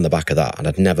jump on the back of that, and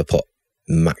I'd never put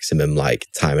maximum like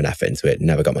time and effort into it.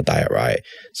 Never got my diet right.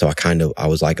 So I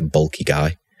was like a bulky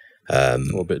guy. A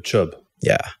little bit chub.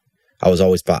 Yeah, I was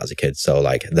always fat as a kid. So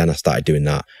like then I started doing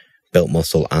that. Built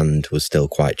muscle and was still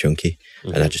quite chunky.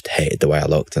 And I just hated the way I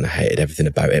looked and I hated everything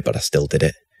about it, but I still did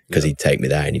it because he'd take me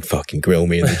there and he'd fucking grill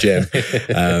me in the gym.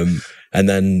 And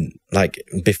then like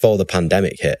before the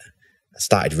pandemic hit, I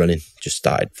started running, just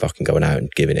started fucking going out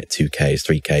and giving it 2Ks,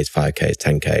 3Ks, 5Ks,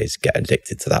 10Ks, get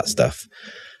addicted to that stuff.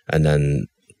 And then,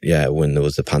 when there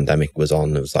was the pandemic was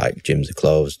on, it was like gyms are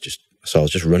closed. So I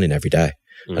was just running every day.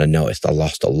 And I noticed I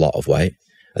lost a lot of weight.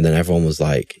 And then everyone was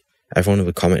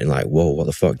commenting like, whoa, what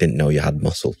the fuck? Didn't know you had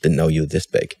muscle. Didn't know you were this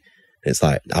big. And it's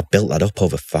like, I built that up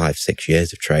over 5-6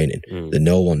 years of training that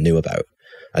no one knew about.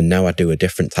 And now I do a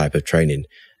different type of training.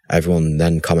 Everyone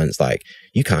then comments like,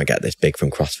 you can't get this big from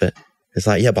CrossFit. It's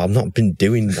like, yeah, but I've done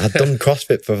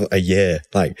CrossFit for a year.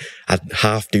 Like I'd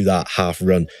half do that, half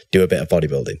run, do a bit of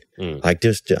bodybuilding. Like I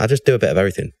just do a bit of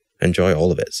everything. Enjoy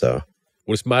all of it. So.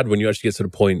 Well, it's mad when you actually get to the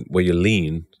point where you're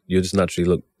lean, you just naturally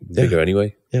look bigger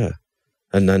anyway. Yeah.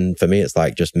 And then for me, it's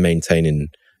like just maintaining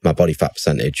my body fat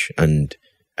percentage and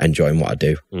enjoying what I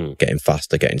do, getting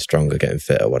faster, getting stronger, getting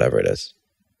fitter, whatever it is.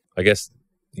 I guess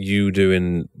you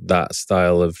doing that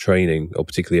style of training, or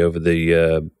particularly over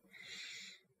the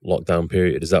lockdown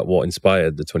period, is that what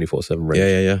inspired the 24/7 range?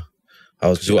 Yeah.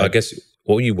 I guess,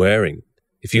 what were you wearing?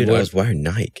 I was wearing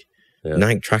Nike. Yeah.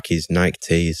 Nike trackies, Nike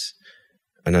tees.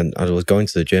 And then I was going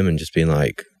to the gym and just being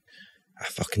like, I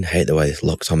fucking hate the way this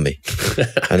looks on me.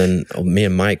 And then me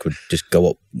and Mike would just go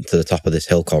up to the top of this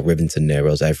hill called Rivington near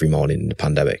us every morning in the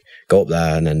pandemic. Go up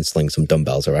there and then sling some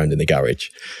dumbbells around in the garage.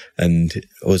 And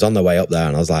I was on the way up there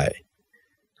and I was like,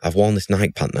 I've worn this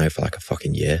Nike pant now for like a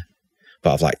fucking year.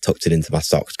 But I've like tucked it into my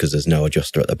socks because there's no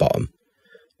adjuster at the bottom.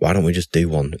 Why don't we just do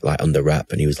one like under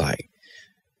rep? And he was like,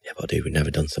 yeah, but dude, we've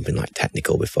never done something like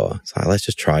technical before. So let's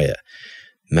just try it.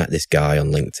 Met this guy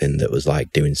on LinkedIn that was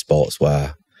like doing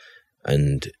sportswear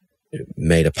and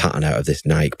made a pattern out of this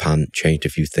Nike pant, changed a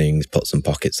few things, put some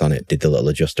pockets on it, did the little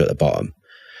adjuster at the bottom.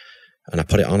 And I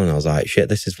put it on and I was like, shit,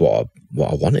 this is what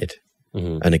I wanted.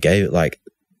 And I gave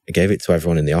it to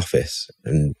everyone in the office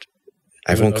and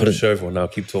everyone couldn't show everyone now,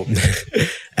 keep talking.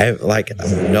 Like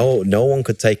no one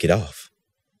could take it off.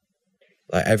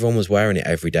 Like everyone was wearing it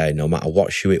every day, no matter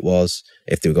what shoe it was,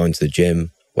 if they were going to the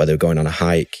gym, whether they were going on a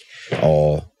hike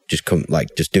or just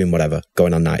doing whatever,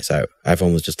 going on nights out.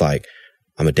 Everyone was just like,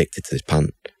 I'm addicted to this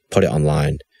pant. Put it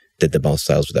online, did the most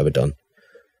sales we've ever done.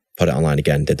 Put it online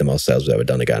again, did the most sales we've ever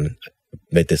done again.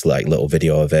 Made this like little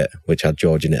video of it, which had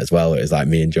George in it as well. It was like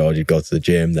me and George would go to the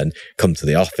gym, then come to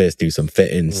the office, do some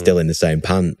fitting, still in the same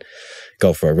pant,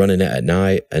 go for a run in it at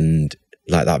night. And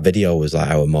like that video was like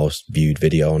our most viewed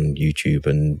video on YouTube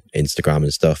and Instagram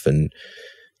and stuff. And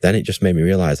then it just made me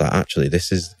realize that actually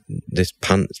this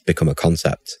pant's become a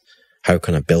concept. How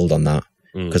can I build on that?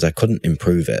 Because I couldn't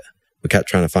improve it. We kept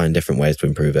trying to find different ways to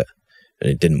improve it. And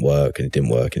it didn't work, and it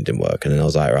didn't work, and it didn't work. And then I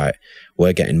was like, right,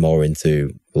 we're getting more into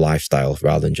lifestyle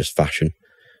rather than just fashion.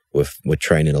 We're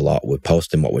training a lot. We're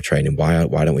posting what we're training. Why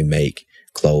don't we make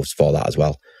clothes for that as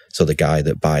well? So the guy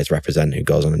that buys Represent, who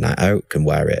goes on a night out, can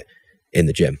wear it in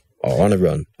the gym or on a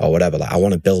run or whatever. Like I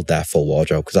want to build their full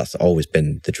wardrobe because that's always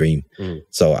been the dream.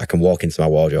 So I can walk into my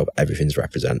wardrobe, everything's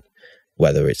Represent,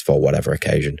 whether it's for whatever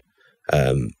occasion.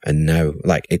 And now,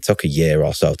 like, it took a year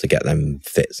or so to get them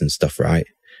fits and stuff right.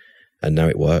 And now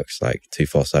it works. Like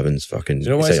 247's fucking,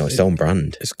 it's its own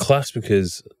brand. It's class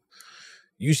because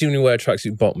usually when you wear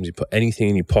tracksuit bottoms, you put anything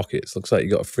in your pockets. Looks like you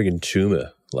got a friggin'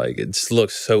 tumor. Like, it just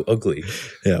looks so ugly.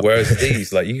 Yeah. Whereas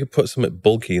these, like, you could put something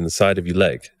bulky in the side of your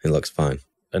leg. It looks fine.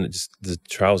 And the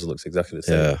trouser looks exactly the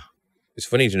same. Yeah. It's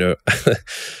funny, you know,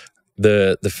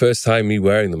 the first time me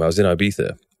wearing them, I was in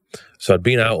Ibiza. So I'd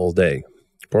been out all day,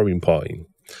 probably been partying.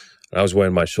 And I was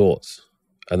wearing my shorts.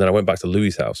 And then I went back to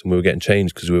Louis' house and we were getting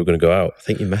changed because we were going to go out. I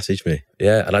think you messaged me.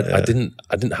 Yeah, and I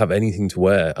didn't have anything to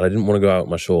wear, and I didn't want to go out in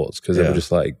my shorts because they were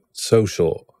just like so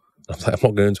short. I was like, I'm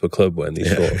not going to a club wearing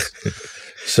these shorts.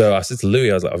 So I said to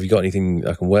Louis, I was like, have you got anything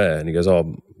I can wear? And he goes, oh,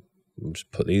 I'll just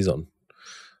put these on.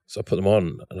 So I put them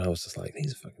on, and I was just like,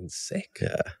 these are fucking sick.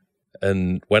 Yeah.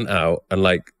 And went out, and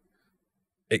like,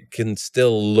 it can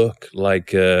still look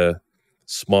like a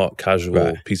smart,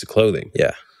 casual piece of clothing.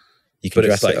 Yeah. You can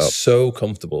dress it's like it up. so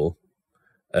comfortable.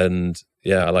 And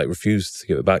yeah, I like refused to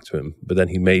give it back to him, but then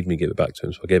he made me give it back to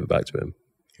him, so I gave it back to him.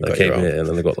 And I came in and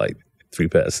then I got like 3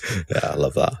 pairs. Yeah, I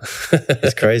love that.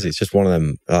 It's crazy. It's just one of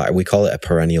them. We call it a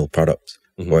perennial product,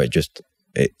 where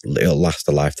it'll last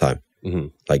a lifetime.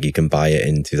 Like you can buy it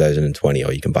in 2020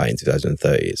 or you can buy it in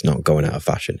 2030. It's not going out of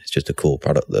fashion. It's just a cool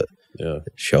product that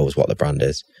shows what the brand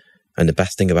is. And the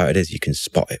best thing about it is you can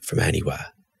spot it from anywhere.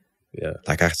 Yeah.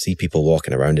 Like I see people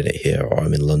walking around in it here, or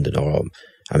I'm in London, or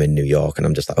I'm in New York, and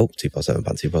I'm just like, oh, 247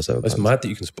 pants, 247 pants. It's mad that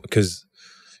you can spot, because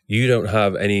you don't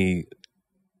have any,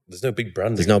 there's no big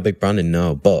branding. There's no big branding,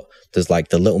 no, but there's like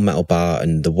the little metal bar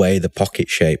and the way the pocket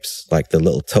shapes, like the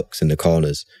little tucks in the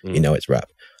corners, you know it's Rep.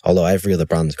 Although every other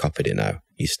brand's copied it now,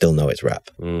 you still know it's Rep.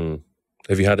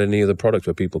 Have you had any other product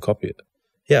where people copy it?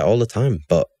 Yeah, all the time,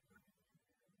 but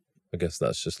I guess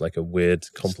that's just like a weird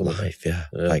compliment. Life, yeah.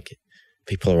 Like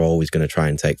people are always going to try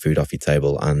and take food off your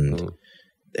table, and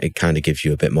it kind of gives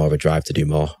you a bit more of a drive to do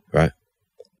more, right?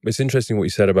 It's interesting what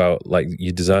you said about like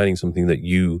you're designing something that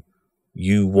you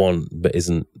want but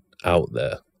isn't out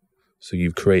there. So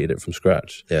you've created it from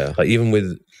scratch. Yeah. Like even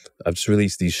with, I've just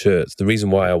released these shirts. The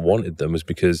reason why I wanted them was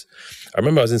because I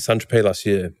remember I was in Saint-Tropez last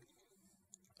year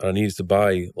and I needed to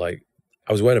buy, like,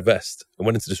 I was wearing a vest. I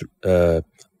went into this,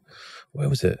 where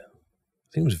was it?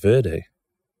 I think it was Verde.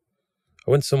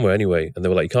 I went somewhere anyway, and they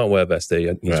were like, you can't wear a vest there,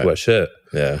 you need to wear a shirt.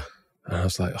 Yeah. And I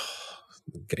was like,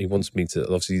 oh, he wants me to,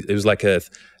 obviously, it was like a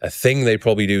thing they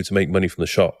probably do to make money from the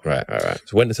shop. Right. So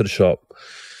I went into the shop,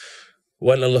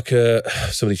 went and look at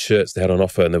some of these shirts they had on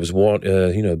offer, and there was one,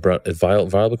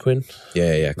 Vilebrequin.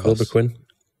 Yeah. Vilebrequin.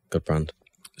 Good brand.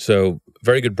 So,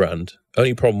 very good brand.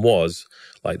 Only problem was,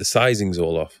 like, the sizing's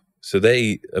all off. So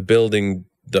they are building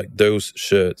those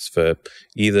shirts for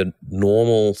either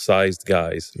normal sized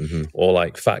guys or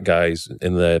like fat guys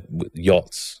in their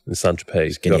yachts in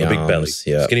Saint-Tropez. Got a big belly.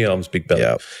 Yeah. Skinny arms, big belly.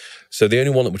 Yeah. So the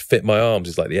only one that would fit my arms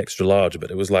is like the extra large,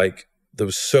 but it was like, there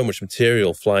was so much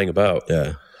material flying about.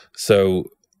 Yeah. So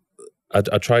I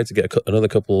tried to get another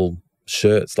couple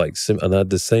shirts, like, and I had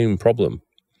the same problem.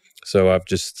 So I've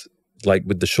just, like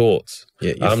with the shorts,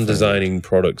 I'm designing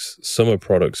products, summer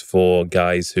products for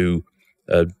guys who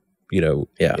are,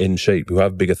 in shape, who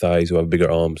have bigger thighs, who have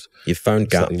bigger arms. You found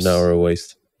gaps. Narrower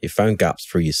waist. You found gaps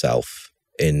for yourself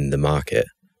in the market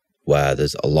where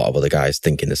there's a lot of other guys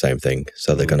thinking the same thing,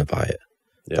 so they're going to buy it.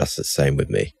 Yeah. That's the same with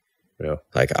me. Yeah.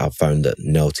 Like I've found that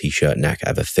no t-shirt neck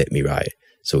ever fit me right.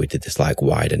 So we did this like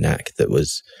wider neck that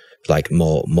was like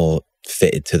more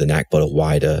fitted to the neck, but a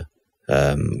wider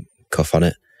cuff on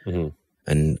it.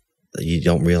 And you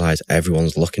don't realize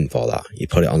everyone's looking for that. You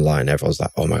put it online, everyone's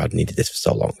like, oh my God, I needed this for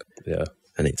so long. Yeah.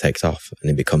 And it takes off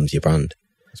and it becomes your brand.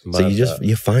 So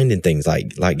you're finding things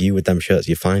like you with them shirts,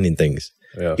 you're finding things.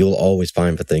 Yeah. You'll always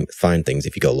find things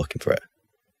if you go looking for it.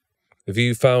 Have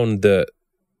you found that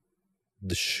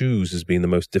the shoes has been the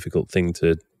most difficult thing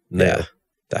to nail? Yeah,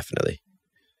 definitely.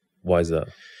 Why is that?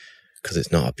 Because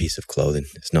it's not a piece of clothing.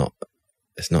 It's not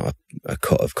a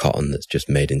cut of cotton that's just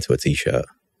made into a t-shirt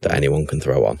that anyone can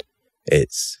throw on.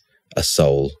 It's a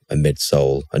sole, a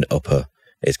midsole, an upper.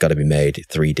 It's got to be made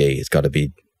 3D. It's got to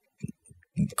be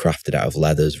crafted out of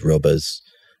leathers, rubbers,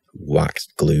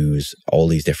 waxed glues, all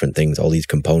these different things. All these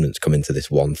components come into this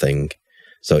one thing.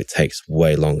 So it takes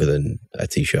way longer than a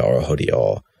t-shirt or a hoodie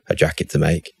or a jacket to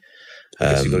make. I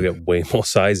guess you've got to get way more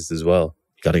sizes as well.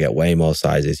 You got to get way more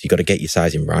sizes. You got to get your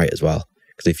sizing right as well.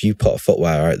 Because if you put a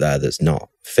footwear out there that's not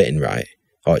fitting right,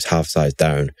 or it's half size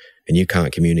down, and you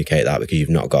can't communicate that because you've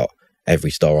not got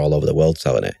every store all over the world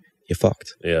selling it, you're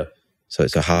fucked. Yeah. So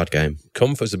it's a hard game.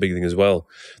 Comfort's a big thing as well.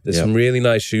 There's some really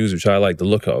nice shoes which I like the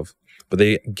look of, but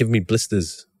they give me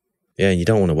blisters. Yeah, and you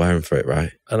don't want to wear them for it,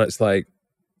 right? And it's like,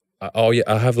 I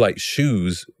have like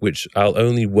shoes which I'll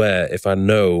only wear if I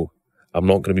know I'm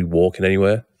not going to be walking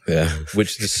anywhere. Yeah.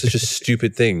 Which is such a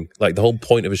stupid thing. Like the whole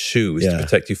point of a shoe is to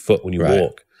protect your foot when you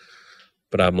walk.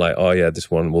 But I'm like, oh yeah, this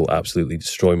one will absolutely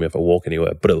destroy me if I walk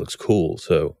anywhere, but it looks cool.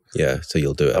 So yeah, so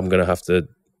you'll do it. I'm going to have to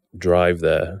drive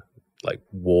there, like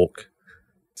walk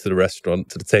to the restaurant,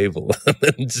 to the table, and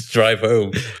then just drive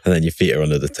home. And then your feet are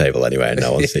under the table anyway and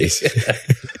no one sees.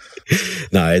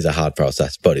 No, it is a hard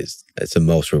process, but it's the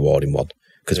most rewarding one.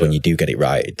 Because when you do get it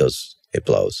right, it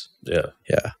blows. Yeah.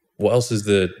 Yeah. What else does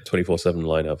the 24/7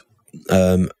 line have?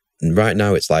 Right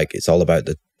now, it's all about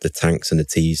the tanks and the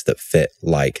tees that fit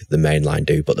like the main line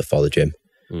do, but they're for the gym.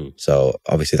 So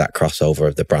obviously that crossover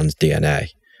of the brand's DNA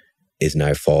is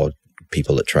now for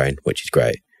people that train, which is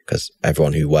great because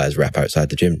everyone who wears Rep outside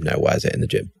the gym now wears it in the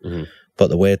gym. But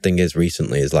the weird thing is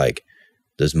recently is like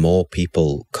there's more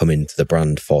people come into the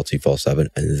brand for 247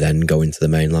 and then go into the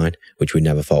main line, which we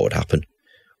never thought would happen.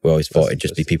 We always thought it'd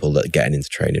just be people that are getting into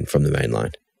training from the main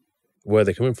line. Where are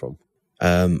they coming from?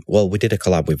 Well, we did a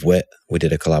collab with Wit. We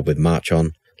did a collab with March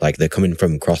On. Like, they're coming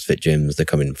from CrossFit gyms. They're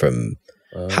coming from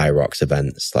High Rocks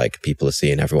events. Like, people are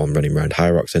seeing everyone running around High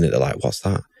Rocks in it. They're like, what's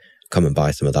that? Come and buy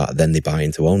some of that. Then they buy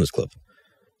into Owners Club.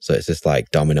 So it's this,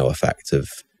 like, domino effect of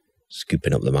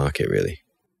scooping up the market, really.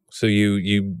 So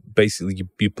you basically,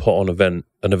 you put on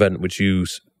an event which you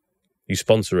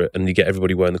sponsor it and you get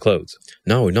everybody wearing the clothes?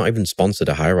 No, we're not even sponsored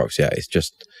a High Rocks yet. It's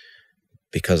just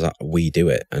because we do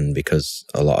it and because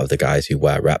a lot of the guys who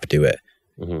wear Rep do it,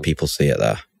 people see it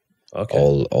there. Okay.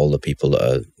 All the people that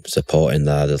are supporting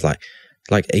there, there's like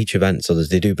each event, so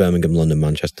they do Birmingham, London,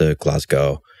 Manchester,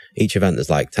 Glasgow. Each event there's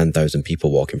like 10,000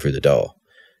 people walking through the door.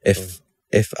 If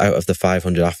out of the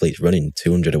 500 athletes running,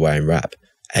 200 are wearing Rep,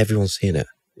 everyone's seeing it.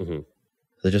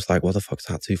 They're just like, what the fuck's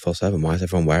that 247? Why is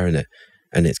everyone wearing it?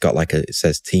 And it's got like it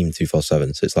says Team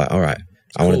 247. So it's like, all right,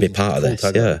 I want to be part of this.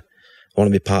 Yeah. I want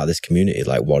to be part of this community.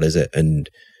 Like, what is it? And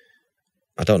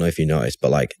I don't know if you noticed, but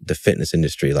like the fitness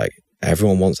industry, like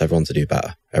everyone wants everyone to do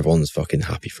better. Everyone's fucking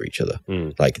happy for each other.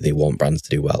 Like they want brands to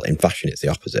do well. In fashion, it's the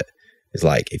opposite. It's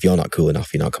like, if you're not cool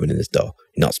enough, you're not coming in this door.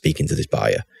 You're not speaking to this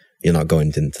buyer. You're not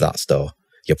going into that store.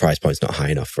 Your price point's not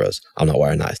high enough for us. I'm not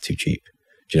wearing that. It's too cheap.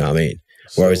 Do you know what I mean?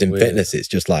 So whereas in fitness, it's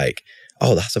just like,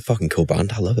 oh, that's a fucking cool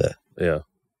brand. I love it. Yeah.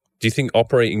 Do you think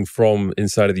operating from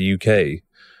inside of the UK,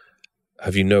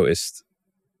 have you noticed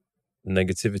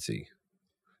negativity?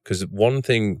 Because one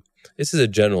thing, this is a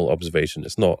general observation,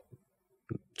 it's not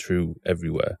true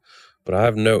everywhere, but I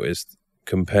have noticed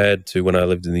compared to when I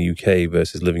lived in the UK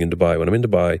versus living in Dubai, when I'm in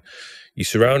Dubai, you're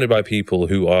surrounded by people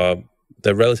who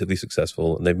they're relatively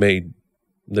successful and they've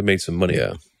made some money.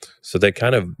 Yeah. So they're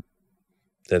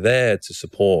there to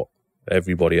support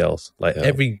everybody else. Like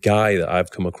every guy that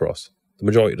I've come across, the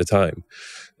majority of the time,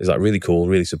 is like really cool,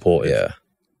 really supportive. Yeah.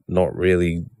 Not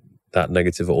really that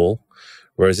negative at all.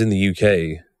 Whereas in the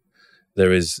UK,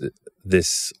 there is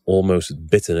this almost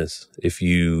bitterness. If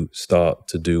you start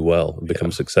to do well and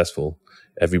become successful,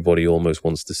 everybody almost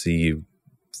wants to see you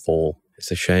fall.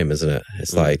 It's a shame, isn't it?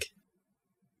 It's like,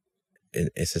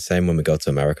 it's the same when we go to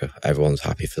America. Everyone's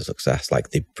happy for success. Like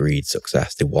they breed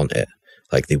success. They want it.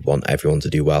 Like they want everyone to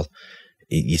do well.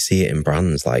 You see it in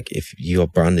brands. Like if your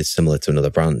brand is similar to another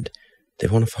brand, they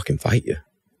want to fucking fight you.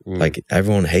 Like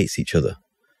everyone hates each other.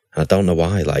 And I don't know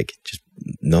why. Like just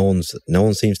no one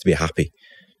seems to be happy.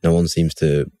 No one seems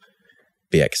to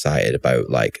be excited about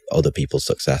like other people's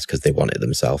success because they want it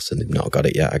themselves and they've not got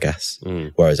it yet, I guess.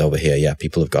 Whereas over here, yeah,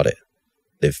 people have got it.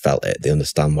 They've felt it. They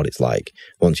understand what it's like.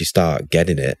 Once you start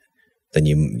getting it, then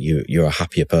you're a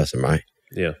happier person, right?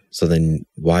 Yeah. So then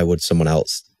why would someone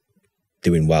else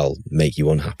doing well make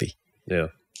you unhappy? Yeah.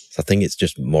 So I think it's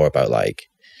just more about like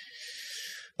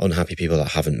unhappy people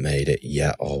that haven't made it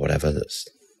yet or whatever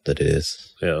that it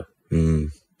is. Yeah.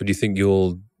 But do you think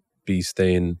you'll be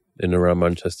staying in around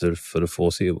Manchester for the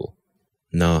foreseeable?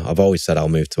 No, I've always said I'll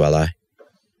move to LA.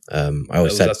 I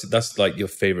always said that's like your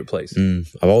favorite place.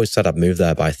 I've always said I'd move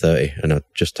there by 30 and I've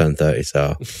just turned 30,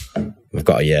 so I've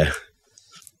got a year.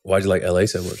 Why do you like LA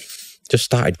so much? Just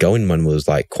started going when we was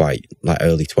like quite like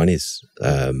early 20s.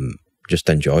 Just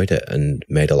enjoyed it and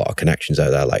made a lot of connections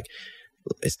out there. Like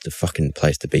it's the fucking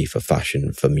place to be for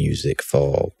fashion, for music,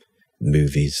 for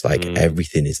movies. Like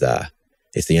everything is there.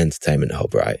 It's the entertainment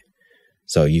hub, right?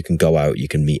 So you can go out, you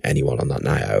can meet anyone on that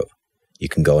night out. You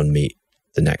can go and meet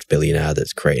the next billionaire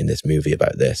that's creating this movie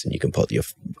about this, and you can put your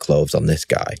clothes on this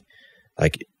guy.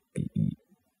 Like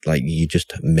you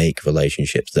just make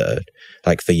relationships that are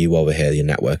like, for you over here, your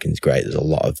networking is great. There's a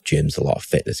lot of gyms, a lot of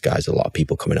fitness guys, a lot of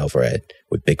people coming over here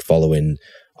with big following.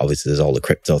 Obviously there's all the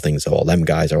crypto things, so all them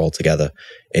guys are all together.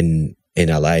 In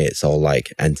LA, it's all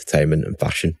like entertainment and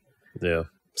fashion. Yeah.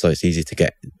 So it's easy to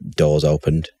get doors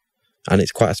opened. And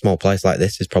it's quite a small place. Like,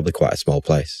 this is probably quite a small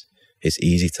place. It's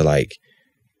easy to, like,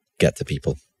 get to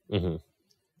people. Mm-hmm.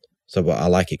 So, but I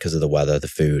like it because of the weather, the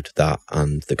food, that,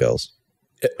 and the girls,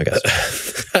 I guess.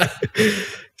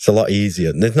 It's a lot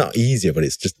easier. It's not easier, but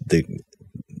it's just the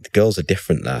girls are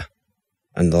different there.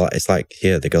 And it's like,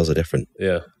 here, the girls are different.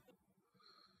 Yeah.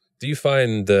 Do you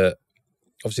find that,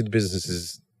 obviously the business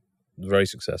is very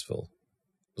successful.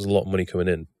 There's a lot of money coming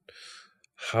in.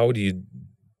 How do you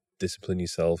discipline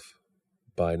yourself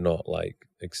by not, like,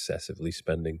 excessively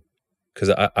spending? Because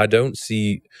I don't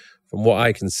see, from what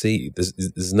I can see,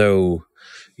 there's no,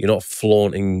 you're not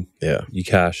flaunting your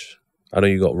cash. I know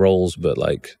you got Rolls, but,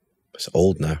 like, it's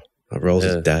old now. That Rolls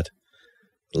is dead.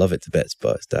 Love it to bits,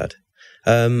 but it's dead.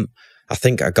 I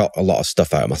think I got a lot of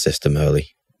stuff out of my system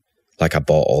early. Like, I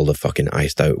bought all the fucking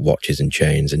iced out watches and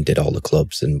chains and did all the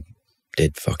clubs and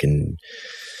did fucking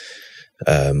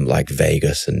like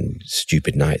Vegas and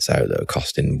stupid nights out that were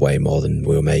costing way more than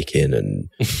we were making, and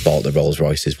bought the Rolls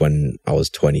Royces when I was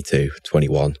 22,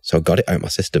 21. So I got it out of my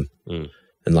system.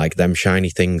 And like, them shiny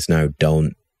things now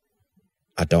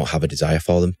I don't have a desire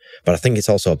for them. But I think it's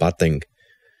also a bad thing.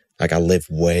 Like, I live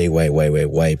way, way, way, way,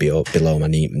 way below my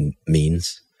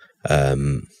means.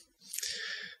 And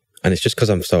it's just because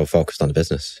I'm so focused on the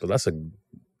business. But that's a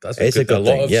good thing. A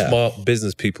lot of smart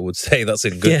business people would say that's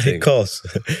a good thing. Yeah, of course.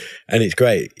 And it's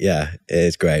great. Yeah, it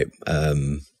is great. I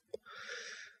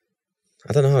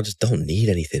don't know. I just don't need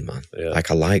anything, man. Yeah.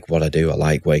 Like, I like what I do. I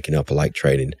like waking up. I like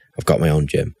training. I've got my own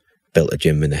gym. Built a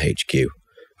gym in the HQ.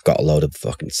 I've got a load of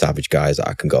fucking savage guys that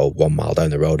I can go 1 mile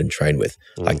down the road and train with.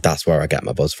 Like, that's where I get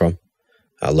my buzz from.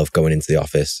 I love going into the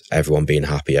office, everyone being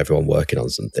happy, everyone working on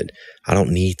something. I don't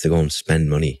need to go and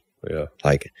spend money. Yeah.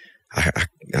 Like,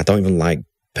 I don't even like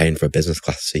paying for a business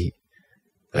class seat.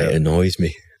 Like, it annoys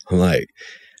me. I'm like,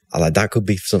 that could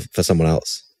be for someone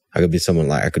else. I could be someone,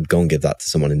 like, I could go and give that to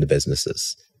someone in the business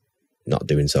that's not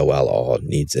doing so well or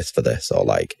needs this for this, or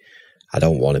like, I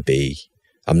don't want to be,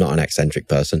 I'm not an eccentric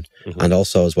person. And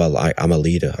also as well, I'm a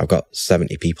leader. I've got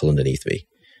 70 people underneath me.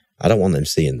 I don't want them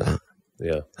seeing that.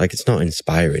 Yeah. Like, it's not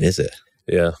inspiring, is it?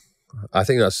 Yeah. I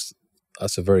think that's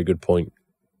a very good point.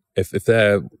 If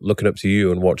they're looking up to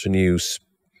you and watching you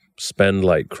spend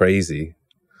like crazy,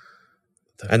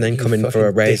 and then coming for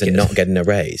a raise and not getting a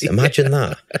raise, imagine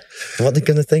that. What are they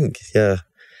going to think? Yeah.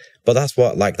 But that's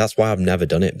why I've never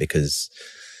done it, because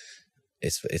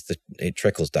it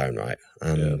trickles down, right?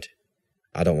 And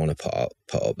I don't want to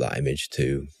put up that image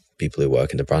to people who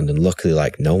work in the brand. And luckily,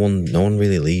 like, no one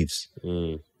really leaves.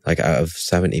 Like, out of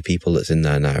 70 people that's in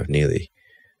there now, nearly,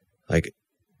 like,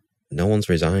 no one's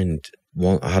resigned.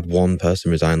 I had one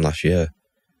person resign last year.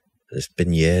 It's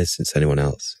been years since anyone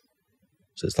else.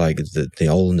 So it's like, they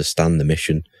all understand the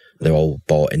mission. They're all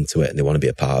bought into it and they want to be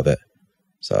a part of it.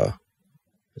 So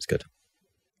it's good.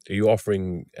 Are you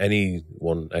offering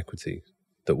anyone equity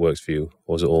that works for you?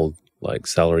 Or is it all like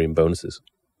salary and bonuses?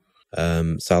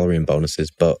 Salary and bonuses,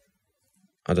 but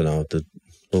I don't know.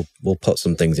 We'll put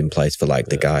some things in place for like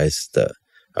the guys that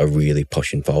are really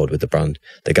pushing forward with the brand.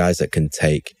 The guys that can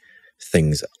take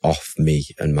things off me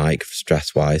and Mike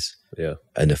stress-wise,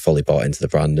 and are fully bought into the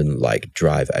brand and like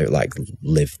drive out, like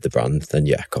live the brand,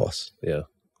 then of course. Yeah.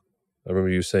 I remember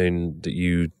you saying that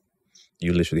you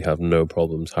literally have no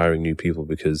problems hiring new people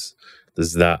because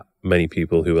there's that many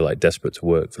people who are like desperate to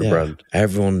work for a brand.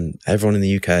 Everyone in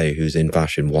the UK who's in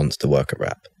fashion wants to work at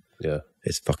Rep. Yeah.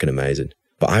 It's fucking amazing.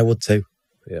 But I would too.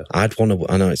 Yeah. I'd want to,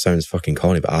 I know it sounds fucking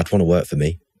corny, but I'd want to work for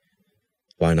me.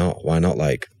 Why not? Why not?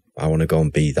 Like, I want to go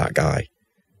and be that guy.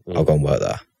 I'll go and work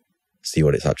there. See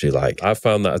what it's actually like. I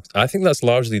found that, I think that's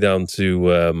largely down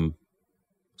to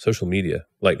social media.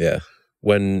 Like,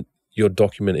 when you're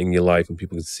documenting your life and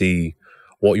people can see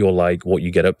what you're like, what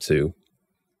you get up to.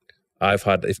 I've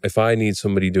had, if I need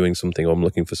somebody doing something or I'm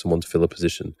looking for someone to fill a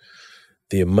position,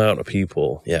 the amount of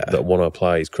people that want to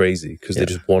apply is crazy because they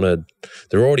just want to,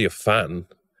 they're already a fan.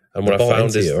 And what I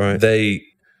found is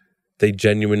they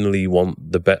genuinely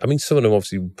want the best. I mean, some of them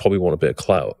obviously probably want a bit of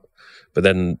clout, but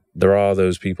then there are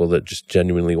those people that just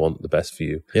genuinely want the best for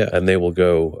you. Yeah. And they will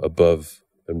go above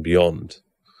and beyond.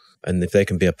 And if they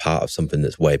can be a part of something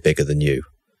that's way bigger than you,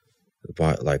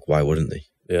 why wouldn't they?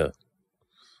 Yeah.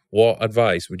 What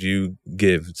advice would you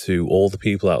give to all the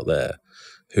people out there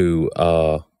who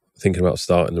are thinking about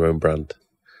starting their own brand?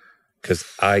 Because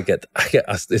I get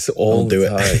asked this all the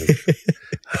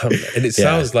time. And it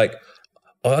sounds like,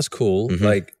 oh, that's cool.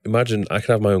 Like, imagine I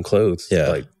can have my own clothes. Yeah.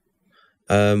 Like,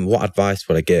 what advice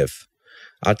would I give?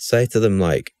 I'd say to them,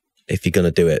 like, if you're going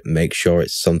to do it, make sure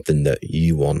it's something that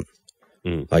you want.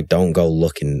 Like, don't go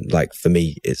looking, like, for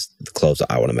me, it's the clothes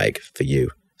that I want to make. For you,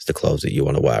 it's the clothes that you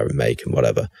want to wear and make and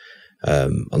whatever.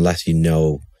 Unless you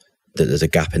know that there's a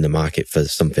gap in the market for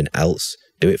something else,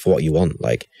 do it for what you want.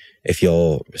 Like if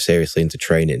you're seriously into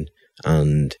training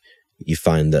and you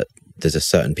find that there's a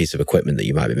certain piece of equipment that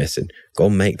you might be missing, go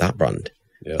and make that brand.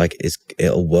 Yeah. Like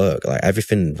it'll work. Like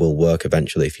everything will work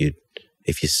eventually if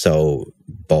you're so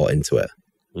bought into it.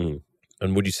 Mm.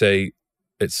 And would you say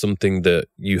it's something that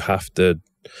you have to,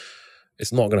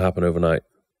 it's not going to happen overnight?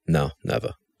 No,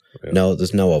 never. Yeah. No,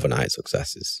 there's no overnight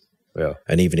successes. Yeah.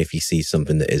 And even if you see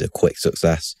something that is a quick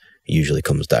success, it usually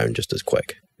comes down just as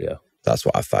quick. Yeah. That's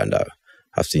what I've found out.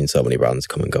 I've seen so many brands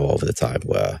come and go over the time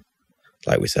where,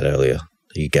 like we said earlier,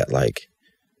 you get like,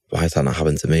 why is that not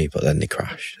happening to me? But then they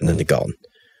crash and then they're gone.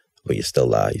 But you're still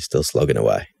there. You're still slugging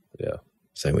away. Yeah.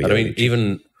 Same with I mean,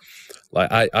 even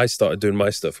like I started doing my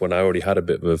stuff when I already had a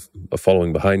bit of a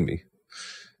following behind me.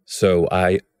 So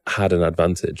I had an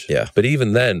advantage. Yeah. But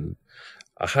even then,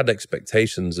 I had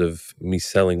expectations of me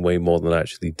selling way more than I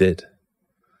actually did.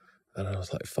 And I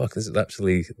was like, fuck, this is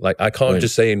actually, like, I can't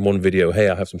just say in one video, hey,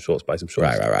 I have some shorts, buy some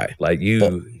shorts. Right. Like you...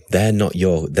 But they're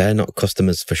not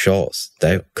customers for shorts.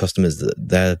 They're customers,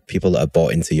 they're people that are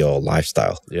bought into your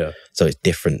lifestyle. Yeah. So it's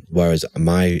different. Whereas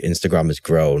my Instagram has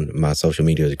grown, my social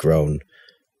media has grown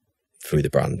through the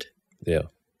brand. Yeah.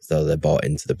 So they're bought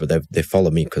into they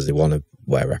follow me because they want to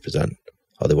wear Represent,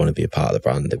 or they want to be a part of the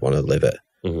brand. They want to live it.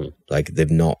 Mm-hmm. Like they've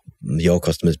not, your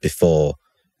customers before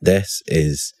this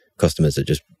is customers that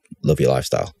just love your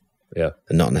lifestyle. Yeah.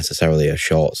 And not necessarily a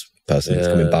shorts person that's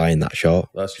coming buying that short.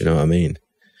 That's you know what I mean?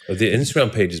 The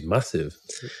Instagram page is massive.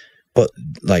 But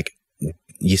like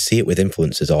you see it with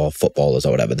influencers or footballers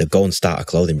or whatever. They go and start a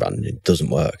clothing brand and it doesn't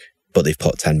work. But they've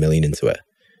put 10 million into it.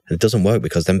 And it doesn't work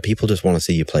because then people just want to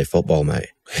see you play football, mate.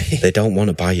 They don't want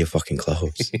to buy your fucking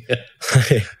clothes.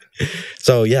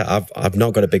 So yeah, I've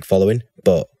not got a big following,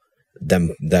 but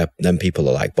them people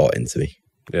are like bought into me.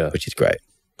 Yeah. Which is great.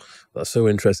 That's so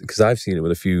interesting because I've seen it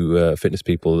with a few fitness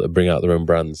people that bring out their own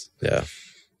brands. Yeah.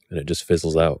 And it just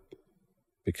fizzles out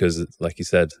because, like you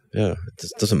said. Yeah.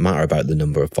 It doesn't matter about the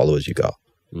number of followers you got.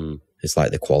 Mm. It's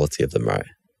like the quality of them, right?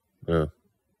 Yeah.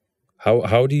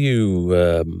 How do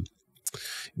you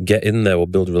get in there or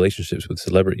build relationships with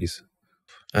celebrities?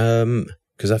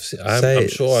 Because I'm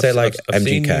sure I've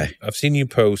MGK. I've seen you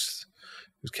post.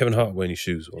 It was Kevin Hart wearing your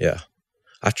shoes. Yeah.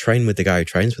 I train with the guy who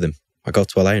trains with him. I go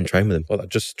to LA and train with him. Well, that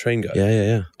just train guy?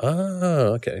 Yeah.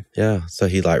 Ah, okay. Yeah. So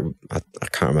he I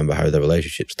can't remember how the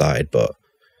relationship started, but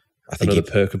I think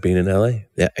another perk of being in LA.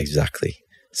 Yeah, exactly.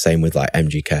 Same with like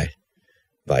MGK.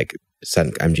 Like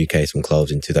sent MGK some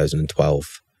clothes in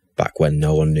 2012, back when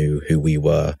no one knew who we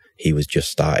were. He was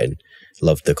just starting,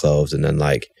 loved the clothes, and then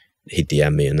like he'd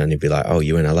DM me and then he'd be like, oh,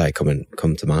 you in LA?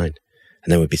 Come to mine.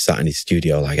 And then we'd be sat in his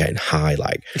studio, like getting high,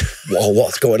 like, whoa,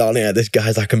 what's going on here? This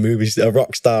guy's like a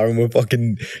rock star, and we're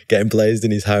fucking getting blazed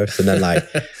in his house. And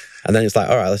then it's like,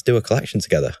 all right, let's do a collection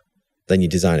together. Then you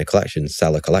design a collection,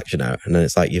 sell a collection out, and then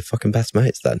it's like you're fucking best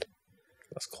mates then.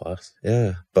 That's class.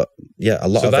 Yeah, but yeah, a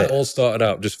lot of it. So that all started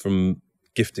out just from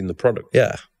gifting the product.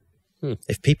 Yeah.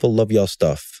 If people love your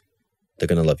stuff, they're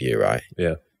gonna love you, right?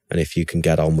 Yeah. And if you can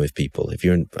get on with people, if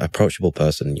you're an approachable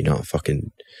person, you're not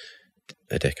fucking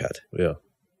a dickhead. Yeah.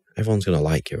 Everyone's going to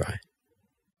like you, right?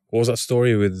 What was that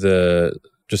story with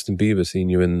Justin Bieber seeing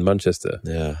you in Manchester?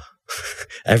 Yeah.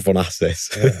 Everyone asks this.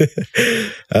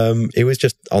 Yeah. He was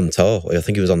just on tour. I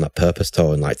think he was on that Purpose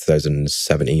tour in like 16,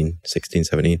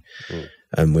 17.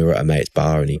 And we were at a mate's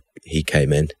bar and he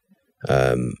came in.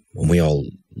 And we all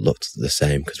looked the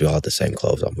same because we all had the same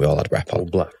clothes on. We all had rep on. All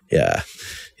black. Yeah.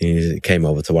 He came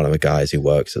over to one of the guys who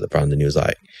works at the brand and he was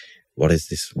like, what is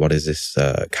this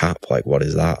cap? Like, what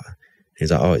is that?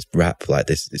 He's like, oh, it's rep. Like,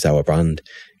 this is our brand.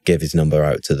 Gave his number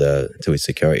out to his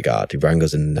security guard. He rang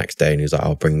us in the next day and he was like,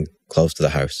 I'll bring clothes to the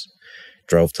house.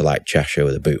 Drove to like Cheshire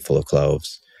with a boot full of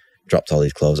clothes. Dropped all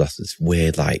these clothes off this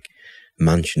weird like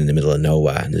mansion in the middle of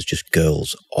nowhere. And there's just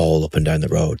girls all up and down the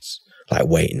roads, like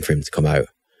waiting for him to come out.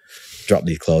 Dropped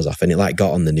these clothes off and it like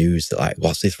got on the news that like,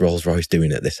 what's this Rolls Royce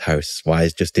doing at this house? Why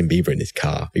is Justin Bieber in his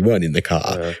car? He weren't in the car.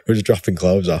 Yeah. We were just dropping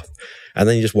clothes off. And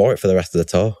then he just wore it for the rest of the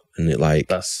tour. And it like...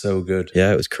 That's so good.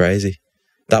 Yeah, it was crazy.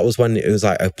 That was when it was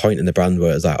like a point in the brand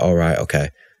where it was like, all right, okay,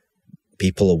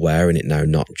 people are wearing it now,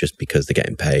 not just because they're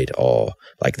getting paid or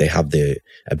like they have the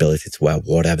ability to wear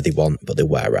whatever they want, but they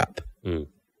wear rap,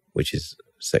 which is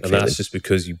sick. And that's just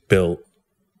because you built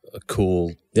a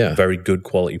cool, very good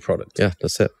quality product. Yeah,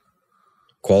 that's it.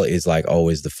 Quality is like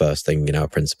always the first thing in our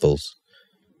principles.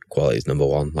 Quality is number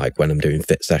one. Like when I'm doing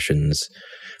fit sessions,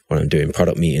 when I'm doing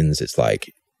product meetings, it's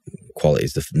like quality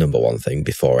is the number one thing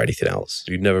before anything else.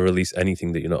 You'd never release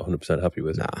anything that you're not 100% happy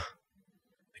with? Nah,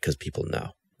 because people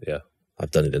know. Yeah.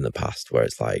 I've done it in the past where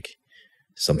it's like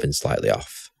something's slightly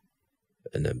off,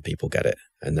 and then people get it,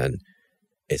 and then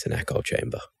it's an echo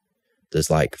chamber. There's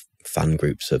like fan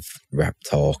groups of rep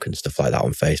talk and stuff like that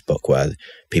on Facebook where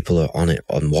people are on it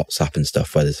on WhatsApp and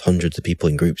stuff, where there's hundreds of people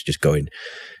in groups just going,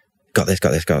 got this,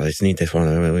 need this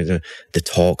one. They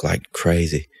talk like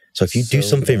crazy. So if you do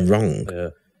something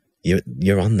wrong,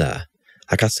 you're on there.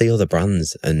 Like I see other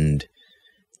brands and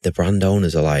the brand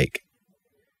owners are like,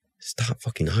 start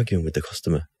fucking arguing with the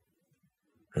customer.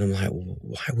 And I'm like,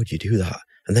 why would you do that?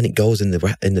 And then it goes in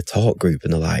the talk group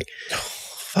and they're like,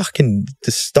 fucking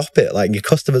just stop it. Like your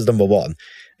customer's number one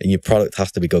and your product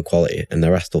has to be good quality and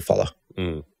the rest will follow.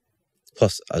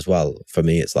 Plus as well, for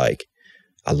me, it's like,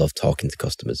 I love talking to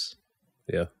customers.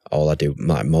 Yeah. All I do,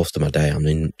 most of my day, I'm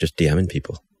in just DMing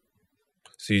people.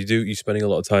 So you're spending a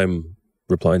lot of time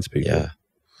replying to people? Yeah.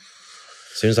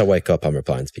 As soon as I wake up, I'm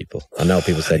replying to people. I know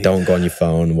people say, don't go on your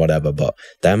phone, whatever, but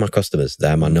they're my customers.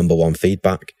 They're my number one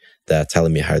feedback. They're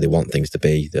telling me how they want things to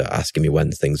be. They're asking me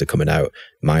when things are coming out.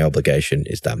 My obligation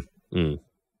is them. And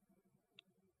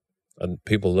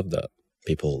people love that.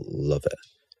 People love it.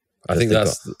 I think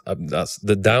that's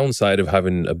the downside of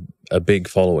having a big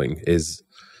following is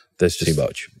there's just too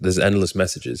much. There's endless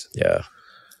messages. Yeah.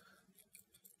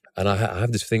 And I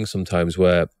have this thing sometimes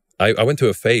where I went through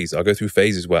a phase. I go through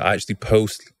phases where I actually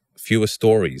post fewer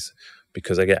stories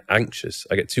because I get anxious.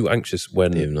 I get too anxious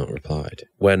when you've not replied.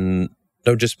 I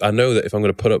know that if I'm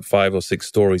going to put up 5 or 6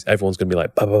 stories, everyone's going to be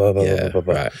like, bah, bah, bah, bah, bah,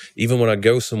 bah. Right. Even when I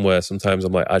go somewhere, sometimes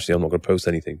I'm like, actually, I'm not going to post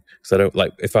anything because I don't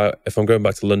like if I'm going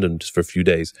back to London just for a few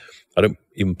days, I don't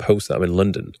even post that I'm in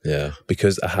London. Yeah,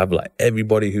 because I have like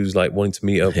everybody who's like wanting to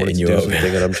meet up, wanting to do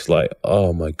something, and I'm just like,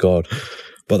 oh my god.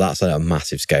 But that's at a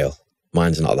massive scale.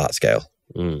 Mine's not that scale.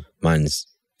 Mine's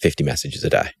 50 messages a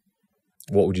day.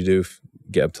 What would you do if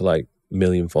you get up to like 1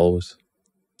 million followers?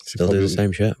 Still do the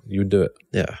same shit. You would do it?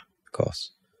 Yeah, of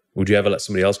course. Would you ever let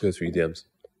somebody else go through your DMs?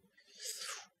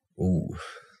 Ooh,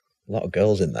 a lot of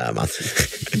girls in there, man.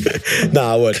 No,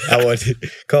 I would.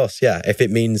 Of course, yeah. If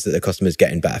it means that the customer's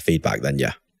getting better feedback, then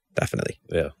yeah, definitely.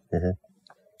 Yeah.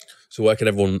 So where can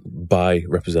everyone buy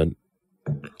Represent?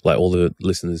 Like all the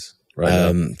listeners right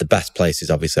now? The best place is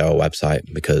obviously our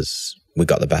website because we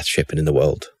got the best shipping in the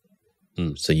world.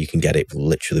 So you can get it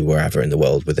literally wherever in the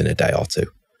world within a day or two.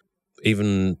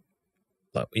 Even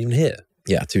here?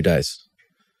 Yeah, 2 days.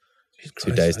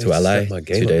 2 days to LA,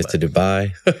 2 days to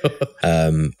Dubai.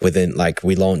 Within, like,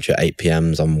 we launch at 8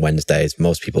 p.m. on Wednesdays.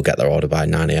 Most people get their order by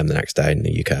 9 a.m. the next day in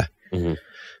the UK.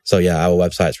 So yeah, our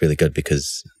website's really good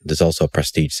because there's also a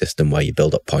prestige system where you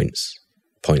build up points.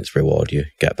 Points reward you,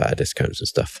 get better discounts and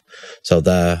stuff. So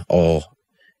there, or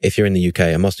if you're in the UK,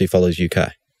 and most of you follows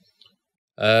UK.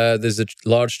 There's a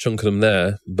large chunk of them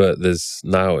there, but it's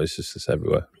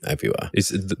everywhere. Everywhere. It's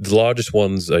the largest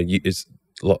ones are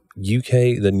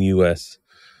UK, then US,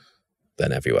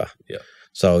 then everywhere. Yeah.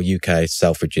 So UK,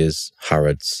 Selfridges,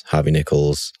 Harrods, Harvey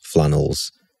Nichols,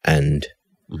 Flannels, End,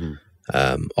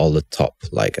 all the top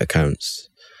like accounts,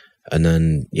 and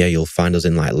then yeah, you'll find us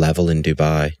in like Level in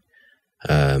Dubai,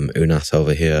 Unas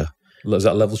over here. Is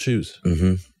that Level shoes?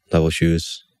 Level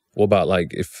shoes. What about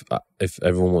like if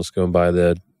everyone wants to go and buy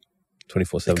their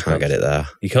 24/7? You can't get it there.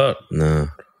 You can't. No.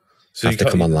 So you have to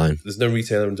come online. There's no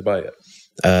retailer in Dubai yet.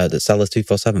 That sells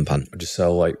 247 pant. Or just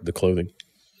sell like the clothing.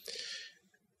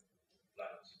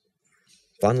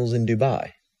 Flannels in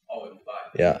Dubai. Oh, in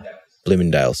Dubai. Yeah.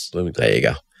 Bloomingdale's. There you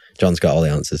go. John's got all the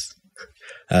answers.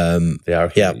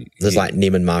 There's like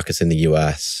Neiman Marcus in the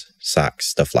US, Saks,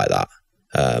 stuff like that.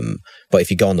 But if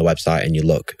you go on the website and you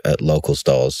look at local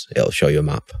stores, it'll show you a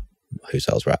map who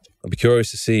sells Rep. I'd be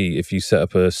curious to see if you set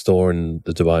up a store in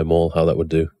the Dubai Mall, how that would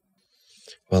do.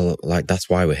 Well, like that's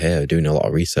why we're here, doing a lot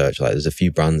of research. Like there's a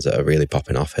few brands that are really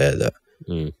popping off here that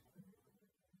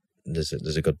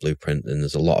there's a good blueprint, and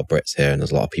there's a lot of Brits here, and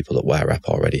there's a lot of people that wear Rep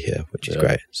already here, which is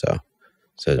great. So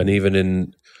and even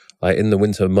in the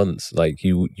winter months, like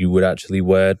you would actually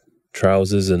wear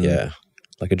trousers and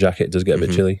like a jacket. It does get a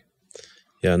bit chilly.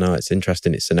 Yeah, no, it's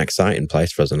interesting. It's an exciting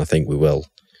place for us, and I think we will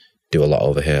do a lot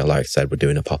over here. Like I said, we're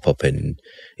doing a pop-up in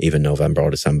even November or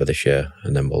December this year,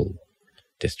 and then we'll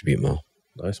distribute more.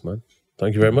 Nice, man.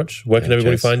 Thank you very much. Where can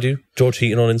everybody find you? George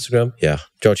Heaton on Instagram? Yeah,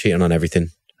 George Heaton on everything.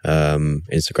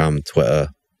 Instagram, Twitter.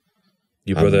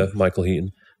 Your brother, Michael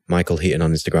Heaton? Michael Heaton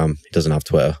on Instagram. He doesn't have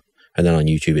Twitter. And then on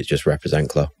YouTube, it's just Represent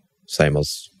Clo. Same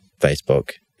as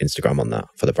Facebook, Instagram on that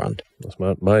for the brand. That's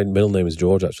my middle name is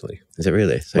George, actually. Is it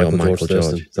really? So Michael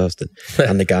George Thurston.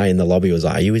 And the guy in the lobby was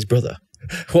like, "Are you his brother?"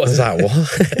 What was that? What?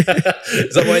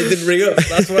 Is that why it didn't ring up?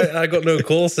 That's why I got no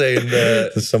call saying,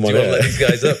 "There's someone. Do you want to let these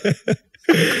guys up?"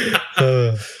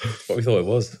 What we thought it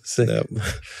was. Sick.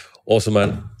 Awesome,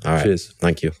 man. All right. Cheers.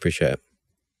 Thank you. Appreciate it.